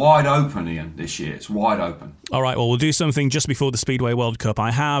think it's wide open, Ian, this year. It's wide open. All right, well, we'll do something just before the Speedway World Cup.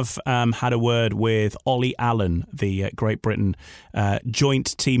 I have had a word with Ollie Allen, the Great Britain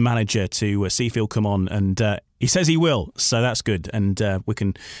joint team manager, to see if he'll come on, and he says he will, so that's good, and we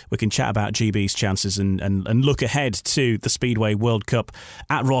can chat about GB's chances and look ahead to the Speedway World Cup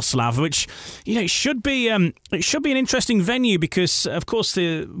at Wrocław, which it should be an interesting venue, because of course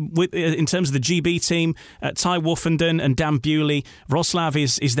in terms of the GB team, Ty Woofenden and Dan Bewley,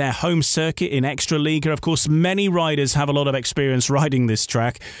 Wrocław is their home circuit in Extraliga. Of course, many riders have a lot of experience riding this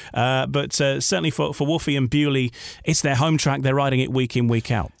track, but certainly for Woofy and Bewley, it's their home track. They're riding it week in, week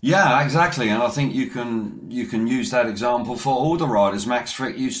out. Yeah, exactly, and I think you can use that example for all the riders. Max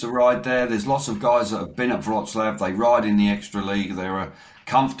Frick used to ride there. There's lots of guys that have been at Wrocław. They ride in the Extra League. They're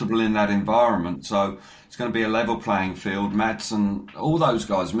comfortable in that environment. So it's going to be a level playing field. Madsen, all those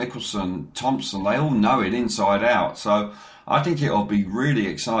guys, Mickelson, Thompson, they all know it inside out. So I think it'll be really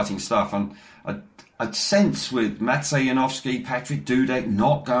exciting stuff. And I sense with Maciej Janowski, Patrick Dudek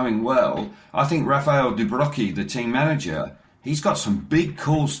not going well, I think Rafael Dubroki, the team manager, he's got some big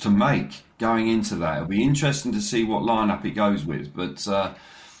calls to make going into that. It'll be interesting to see what lineup he goes with. But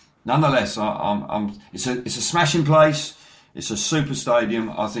nonetheless, it's a smashing place. It's a super stadium.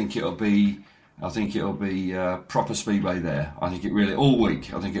 I think it'll be proper speedway there. I think it really all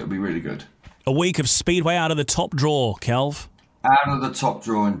week. I think it'll be really good. A week of speedway out of the top drawer, Kelv. Out of the top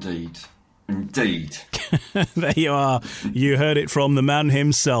drawer, indeed. Indeed. There you are. You heard it from the man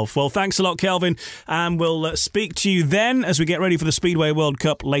himself. Well, thanks a lot, Kelvin. And we'll speak to you then as we get ready for the Speedway World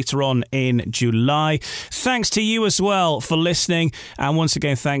Cup later on in July. Thanks to you as well for listening. And once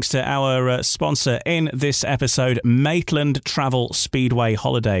again, thanks to our sponsor in this episode, Maitland Travel Speedway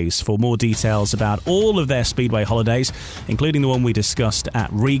Holidays. For more details about all of their Speedway holidays, including the one we discussed at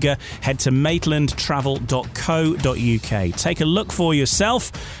Riga, head to maitlandtravel.co.uk. Take a look for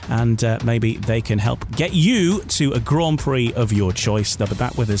yourself and maybe they can help get you to a Grand Prix of your choice. They'll be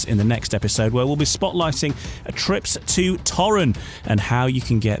back with us in the next episode where we'll be spotlighting trips to Torun and how you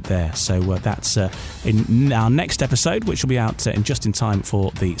can get there. So that's in our next episode, which will be out in just in time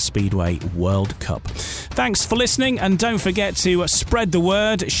for the Speedway World Cup. Thanks for listening, and don't forget to spread the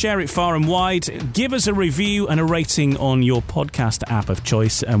word, share it far and wide, give us a review and a rating on your podcast app of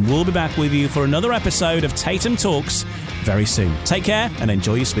choice, and we'll be back with you for another episode of Tatum Talks very soon. Take care and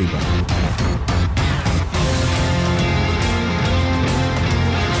enjoy your Speedway.